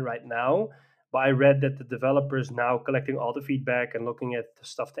plus in it right now. But I read that the developers now collecting all the feedback and looking at the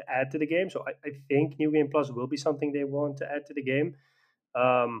stuff to add to the game. So I think new game plus will be something they want to add to the game.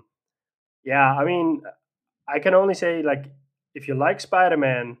 Um, yeah, I mean, I can only say like if you like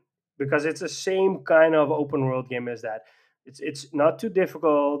Spider-Man, because it's the same kind of open world game as that. It's not too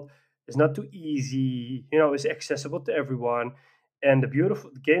difficult. It's not too easy. It's accessible to everyone. And the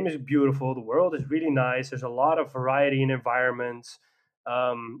game is beautiful. The world is really nice. There's a lot of variety in environments.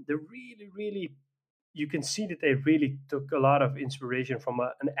 They're really, really. You can see that they really took a lot of inspiration from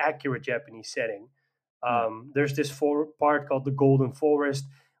an accurate Japanese setting. Yeah. There's this part called the Golden Forest,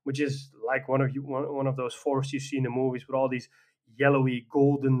 which is like one of those forests you see in the movies with all these yellowy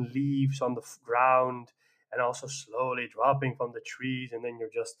golden leaves on the ground and also slowly dropping from the trees, and then you're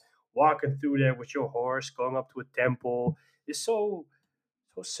just walking through there with your horse going up to a temple. It's so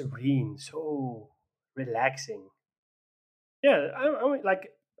serene, so relaxing. Yeah, I mean,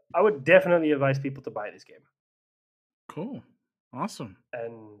 like I would definitely advise people to buy this game. Cool. Awesome.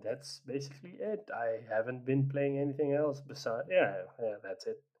 and that's basically it. I haven't been playing anything else besides. Yeah, that's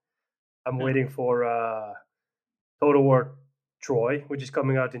it. I'm Yeah. waiting for Total War Troy, which is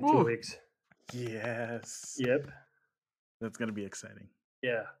coming out in two Ooh, weeks. yes. Yep. That's gonna be exciting.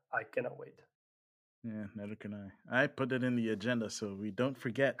 Yeah, I cannot wait. Yeah, neither can I. I put it in the agenda so we don't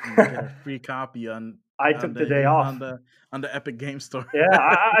forget and get a free copy I on took the the day in- off. on the Epic Game Store. Yeah,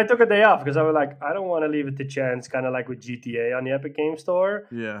 I took a day off because I was like, I don't want to leave it to chance, kind of like with GTA on the Epic Game Store.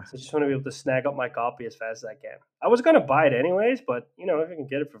 Yeah, So I just want to be able to snag up my copy as fast as I can. I was gonna buy it anyways, but if I can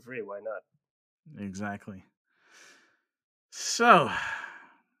get it for free, why not? exactly. So,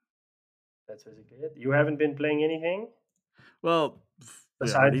 That's basically it. You haven't been playing anything well, we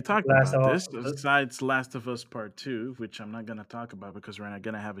besides already talked Last about of this. Us. Besides Last of Us Part 2, which I'm not going to talk about because we're not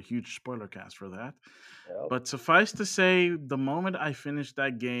going to have a huge spoiler cast for that. Yep. But suffice to say, the moment I finished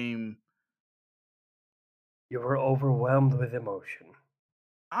that game, You were overwhelmed with emotion.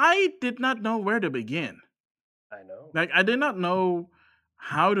 I did not know where to begin. I know. Like, I did not know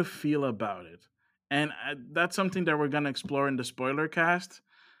how to feel about it. And that's something that we're going to explore in the spoiler cast,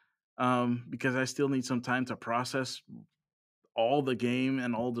 because I still need some time to process all the game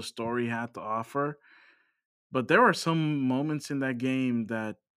and all the story had to offer. But there were some moments in that game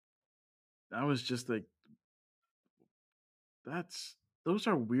that I was just like, that's those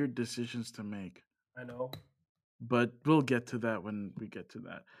are weird decisions to make. I know. But we'll get to that when we get to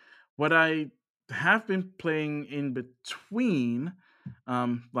that. What I have been playing in between,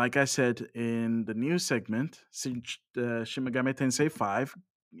 like I said in the news segment, since Shin Megami Tensei 5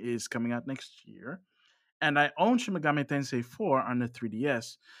 is coming out next year, and I own Shin Megami Tensei 4 on the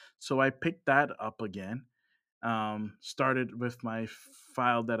 3DS, so I picked that up again. Started with my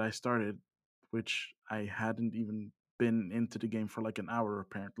file that I started, which I hadn't even been into the game for like an hour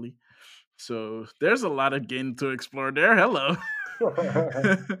apparently. So there's a lot of game to explore there. Hello.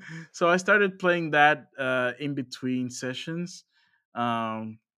 So I started playing that in between sessions.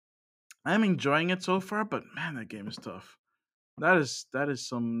 Um, I'm enjoying it so far, but man, that game is tough. That is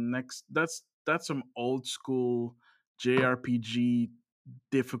some next. That's some old school JRPG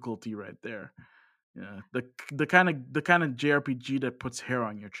difficulty right there. Yeah, the kind of JRPG that puts hair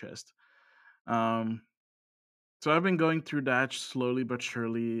on your chest. Um, so I've been going through that slowly but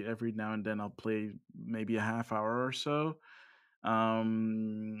surely. Every now and then I'll play maybe a half hour or so. I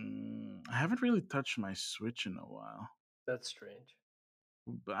haven't really touched my Switch in a while. That's strange.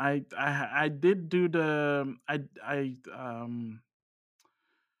 But I did do the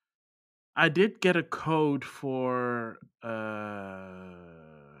I did get a code for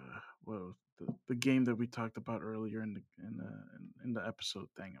well the game that we talked about earlier in the episode.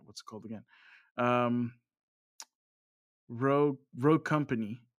 Dang it, what's it called again? Um, Rogue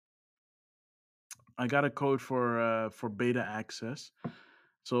Company. I got a code for beta access,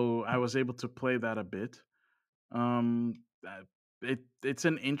 so I was able to play that a bit. It's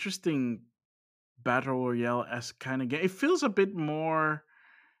an interesting battle royale esque kind of game. It feels a bit more.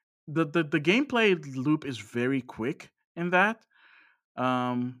 The gameplay loop is very quick in that.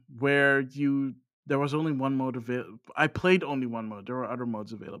 Where you there was only one mode available. I played only one mode. There were other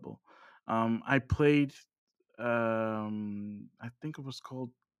modes available. I played. I think it was called.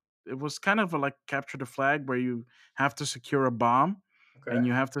 It was kind of like capture the flag, where you have to secure a bomb, Okay. and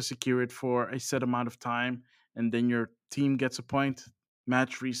you have to secure it for a set amount of time, and then your team gets a point.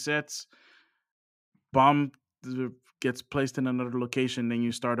 Match resets. Bomb gets placed in another location, then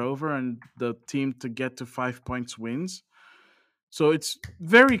you start over, and the team to get to 5 points wins. So it's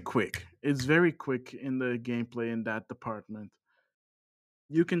very quick. It's very quick in the gameplay in that department.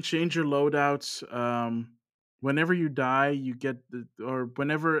 You can change your loadouts. Whenever you die, you get or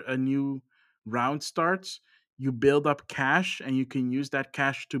whenever a new round starts, you build up cash, and you can use that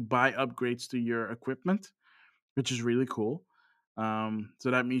cash to buy upgrades to your equipment, which is really cool.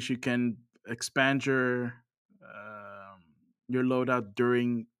 So that means you can expand your loadout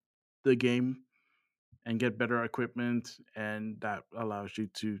during the game and get better equipment, and that allows you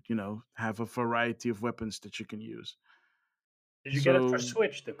to have a variety of weapons that you can use. Did you get it for So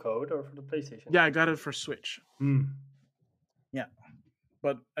Switch, the code, or for the PlayStation? yeah, I got it for Switch. Hmm. Yeah,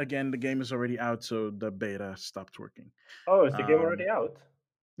 but again, the game is already out, so the beta stopped working. Oh, is the game um already out?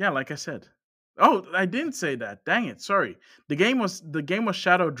 yeah, like I said. Oh, I didn't say that, dang it, sorry. The game was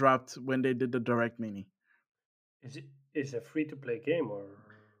shadow dropped when they did the direct mini. Is a free to play game or?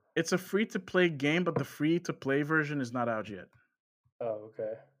 It's a free to play game, but the free to play version is not out yet. Oh,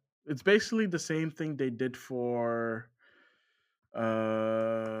 okay. It's basically the same thing they did for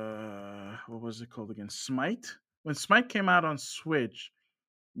what was it called again? Smite. When Smite came out on Switch,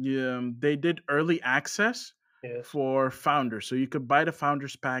 yeah, they did early access, Yes. for Founders. So you could buy the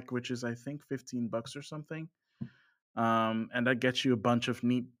Founders pack, which is I think $15 or something, and that gets you a bunch of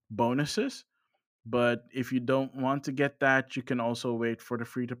neat bonuses. But if you don't want to get that, you can also wait for the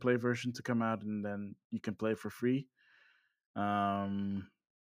free to play version to come out, and then you can play for free. Um,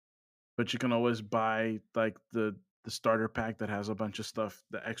 but you can always buy like the starter pack that has a bunch of stuff,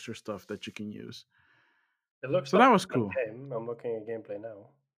 the extra stuff that you can use. It looks So like that was a fun cool. game. I'm looking at gameplay now.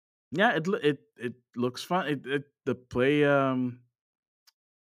 Yeah, it looks fun. It the play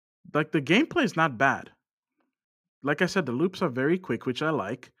like the gameplay is not bad. Like I said, the loops are very quick, which I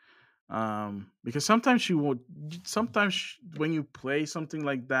like. Because sometimes you would sometimes when you play something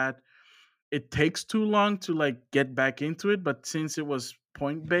like that, it takes too long to like get back into it. But since it was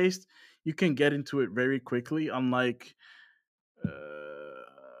point based, you can get into it very quickly. Unlike, uh,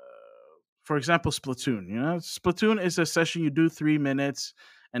 for example, Splatoon. You know, Splatoon is a session you do 3 minutes,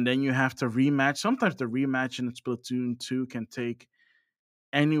 and then you have to rematch. Sometimes the rematch in Splatoon 2 can take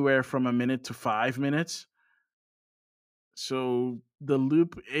anywhere from a minute to 5 minutes. So the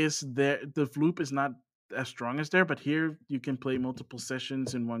loop is there. The loop is not as strong as there, but here you can play multiple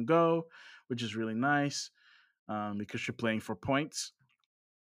sessions in one go, which is really nice, because you're playing for points.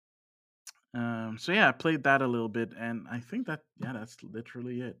 So yeah, I played that a little bit, and I think that yeah, that's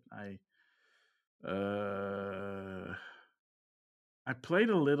literally it. Uh, I played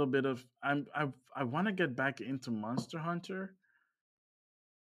a little bit of. I want to get back into Monster Hunter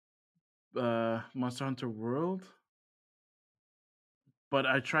World, but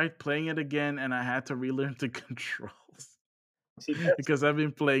I tried playing it again, and I had to relearn the controls See, that's because I've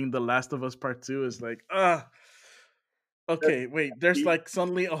been playing The Last of Us Part Two. Is like that's okay, wait. There's the like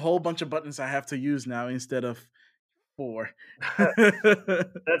suddenly a whole bunch of buttons I have to use now instead of four.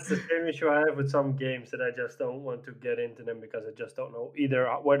 that's the same issue I have with some games that I just don't want to get into them because I just don't know either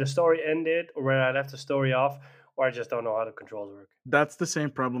where the story ended or where I left the story off, or I just don't know how the controls work. That's the same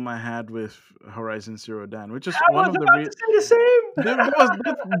problem I had with Horizon Zero Dawn, which is I one was of the about to say the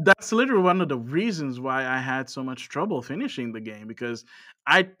same. that's literally one of the reasons why I had so much trouble finishing the game because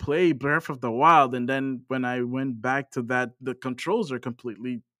I'd play Breath of the Wild, and then when I went back to that, the controls are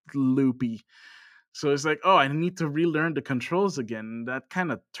completely loopy. So it's like, oh, I need to relearn the controls again. That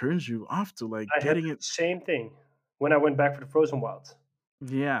kind of turns you off to like I had getting the it. same thing when I went back for the Frozen Wilds.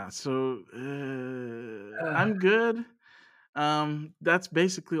 Yeah, so I'm good. That's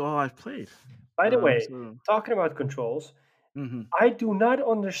basically all I've played. By the way, So talking about controls, mhm. I do not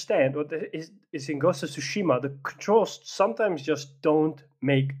understand what is in Ghost of Tsushima. The controls sometimes just don't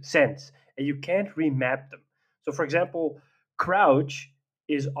make sense, and you can't remap them. So, for example, crouch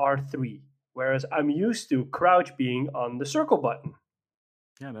is R3, whereas I'm used to crouch being on the circle button.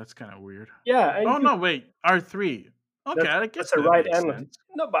 Yeah, that's kind of weird. Yeah, and Oh you no, wait, R3. Okay, I guess that's a that right makes analog. sense.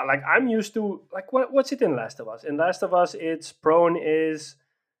 No, but like I'm used to like what's it in Last of Us? In Last of Us, it's prone is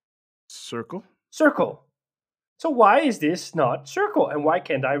Circle. circle. So why is this not circle, and why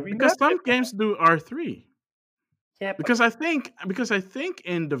can't I remap Because some it? games do R3. Yeah, but Because I think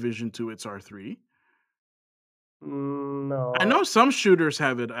in Division 2 it's R3. I no. know some shooters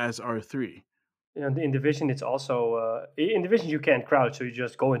have it as R3. You know, in Division, it's also in Division you can't crouch, so you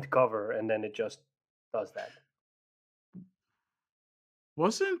just go into cover, and then it just does that.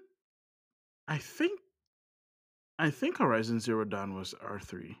 Wasn't I think Horizon Zero Dawn was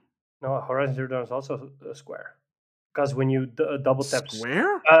R3. No, Horizon Zero Dawn is also a square because when you double tap,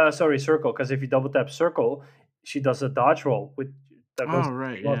 Square? sorry, circle. Because if you double tap circle, she does a dodge roll with that goes. Oh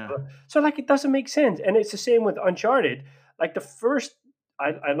right, yeah. So like it doesn't make sense, and it's the same with Uncharted. Like the first,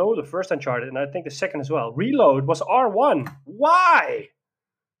 I know the first Uncharted, and I think the second as well. Reload was R1. Why?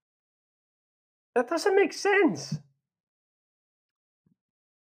 That doesn't make sense.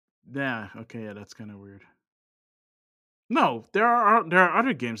 Yeah, okay, yeah, that's kind of weird. No, there are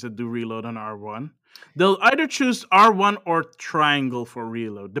other games that do reload on R1. They'll either choose R1 or triangle for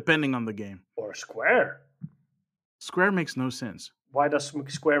reload, depending on the game. Or square. Square makes no sense Why does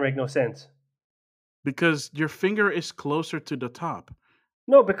square make no sense? because your finger is closer to the top.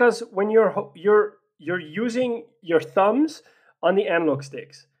 No, because when you're using your thumbs on the analog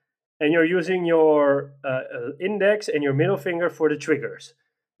sticks, and you're using your index and your middle finger for the triggers,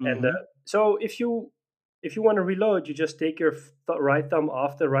 and Hmm. so if you want to reload, you just take your right thumb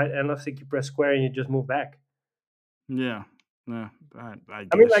off the right analog stick, you press square, and you just move back. Yeah, yeah, I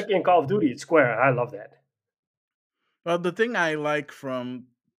I mean, guess. like in Call of Duty, it's square. I love that. Well, the thing I like from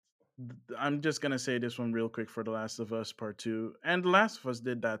I'm just gonna say this one real quick for The Last of Us Part Two, and The Last of Us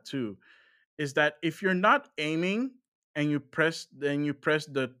did that too. Is that if you're not aiming and you press the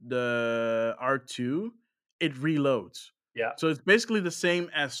R2, it reloads. Yeah, So it's basically the same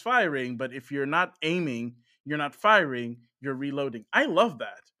as firing, but if you're not aiming, you're not firing, you're reloading. I love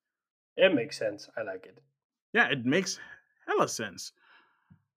that. It makes sense. I like it. Yeah, it makes hella sense.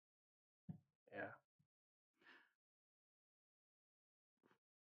 Yeah.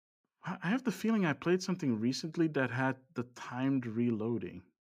 I have the feeling I played something recently that had the timed reloading.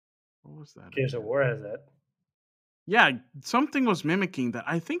 What was that Gears of again? War has that. Yeah, something was mimicking that.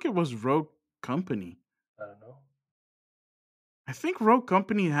 I think it was Rogue Company. I don't know. I think Rogue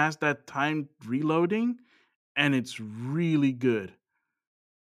Company has that timed reloading, and it's really good.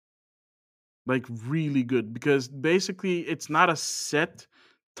 Like, really good. Because basically, it's not a set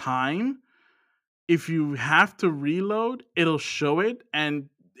time. If you have to reload, it'll show it and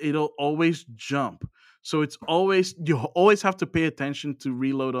it'll always jump. So it's always, you always have to pay attention to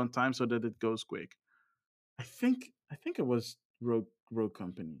reload on time so that it goes quick. I think it was Rogue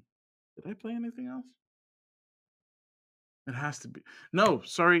Company. Did I play anything else? It has to be. No,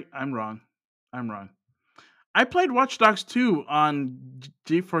 sorry, I'm wrong. I'm wrong. I played Watch Dogs 2 on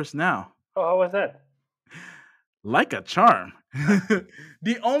GeForce Now. Oh, how was that? Like a charm.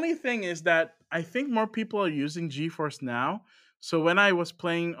 The only thing is that I think more people are using GeForce Now. So when I was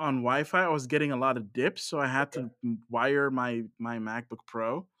playing on Wi-Fi, I was getting a lot of dips, so I had Okay. to wire my MacBook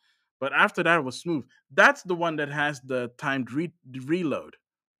Pro. But after that, it was smooth. That's the one that has the timed reload.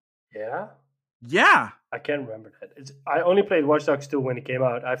 Yeah. Yeah, I can't remember that. I only played Watch Dogs 2 when it came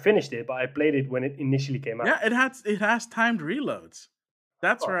out. I finished it, but I played it when it initially came out. yeah, it has timed reloads.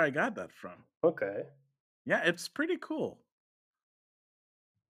 That's Oh, where I got that from. okay. Yeah, it's pretty cool.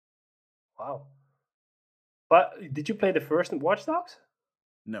 Wow. But did you play the first Watch Dogs?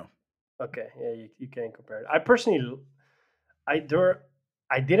 No. Okay, yeah, you can't compare it. I personally, I there,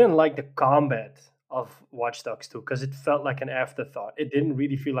 I didn't like the combat of Watch Dogs 2 because it felt like an afterthought. It didn't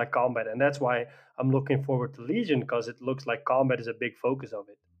really feel like combat, and that's why I'm looking forward to Legion because it looks like combat is a big focus of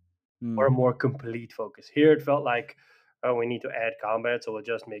it, or a Hmm. more complete focus. Here, it felt like, oh, we need to add combat, so we'll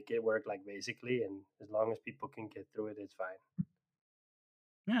just make it work like basically, and as long as people can get through it, it's fine.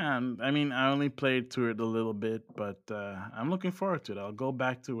 Yeah, I mean, I only played through it a little bit, but I'm looking forward to it. I'll go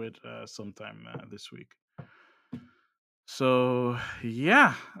back to it sometime this week. So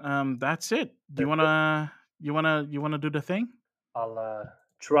yeah, that's it. Do you That's it. wanna do the thing? I'll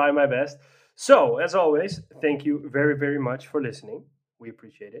try my best. So, as always, thank you very, very much for listening. We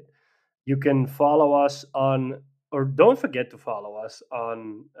appreciate it. You can follow us on, or don't forget to follow us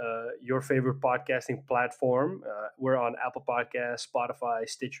on your favorite podcasting platform. We're on Apple Podcasts, Spotify,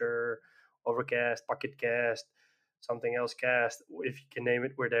 Stitcher, Overcast, Pocket Cast, something else cast. If you can name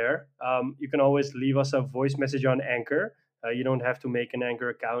it, we're there. You can always leave us a voice message on Anchor. You don't have to make an Anchor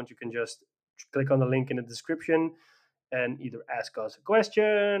account. You can just click on the link in the description and either ask us a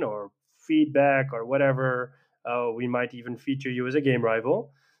question or feedback or whatever. We might even feature you as a game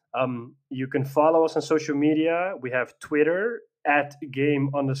rival. You can follow us on social media. We have Twitter at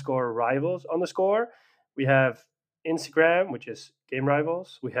game underscore rivals underscore. We have Instagram, which is Game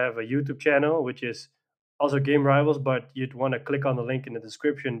Rivals. We have a YouTube channel, which is also Game Rivals, but you'd want to click on the link in the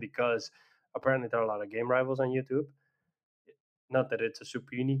description because apparently there are a lot of Game Rivals on YouTube. Not that it's a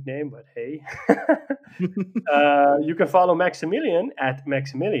super unique name, but hey. You can follow Maximilian at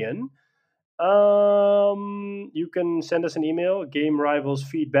Maximilian. You can send us an email,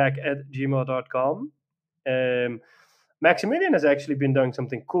 gamerivalsfeedback at gmail.com. Maximilian has actually been doing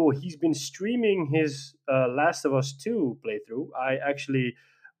something cool. He's been streaming his Last of Us 2 playthrough. I actually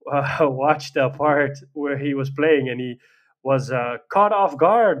watched the part where he was playing and he was caught off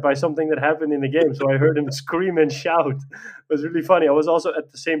guard by something that happened in the game. So I heard him scream and shout. It was really funny. I was also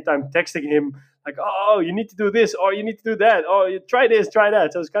at the same time texting him, like, oh, you need to do this, or you need to do that, or you try this, try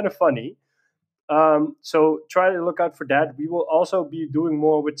that. So it's kind of funny. So try to look out for that. We will also be doing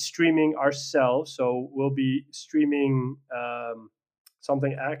more with streaming ourselves. So we'll be streaming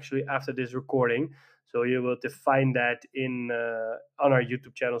something actually after this recording. So you will to find that in on our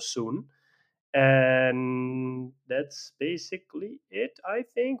YouTube channel soon. And that's basically it. I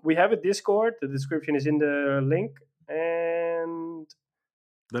think we have a Discord. The description is in the link. And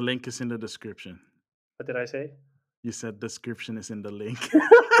The link is in the description. what did I say? You said description is in the link.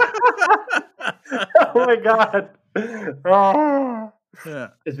 Oh my god! Ah. Yeah.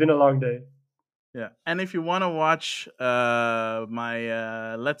 It's been a long day. Yeah. And if you want to watch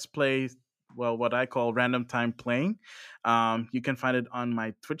my Let's Play, well, what I call random time playing, you can find it on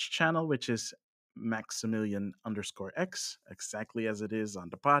my Twitch channel, which is Maximilian underscore X, exactly as it is on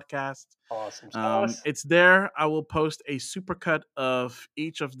the podcast. Awesome sauce. It's there. I will post a supercut of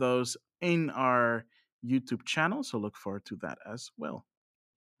each of those in our YouTube channel. So look forward to that as well.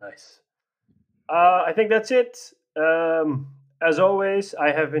 Nice. I think that's it. As always,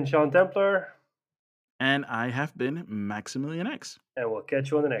 I have been Sean Templar. And I have been Maximilian X. And we'll catch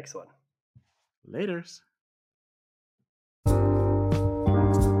you on the next one. Laters.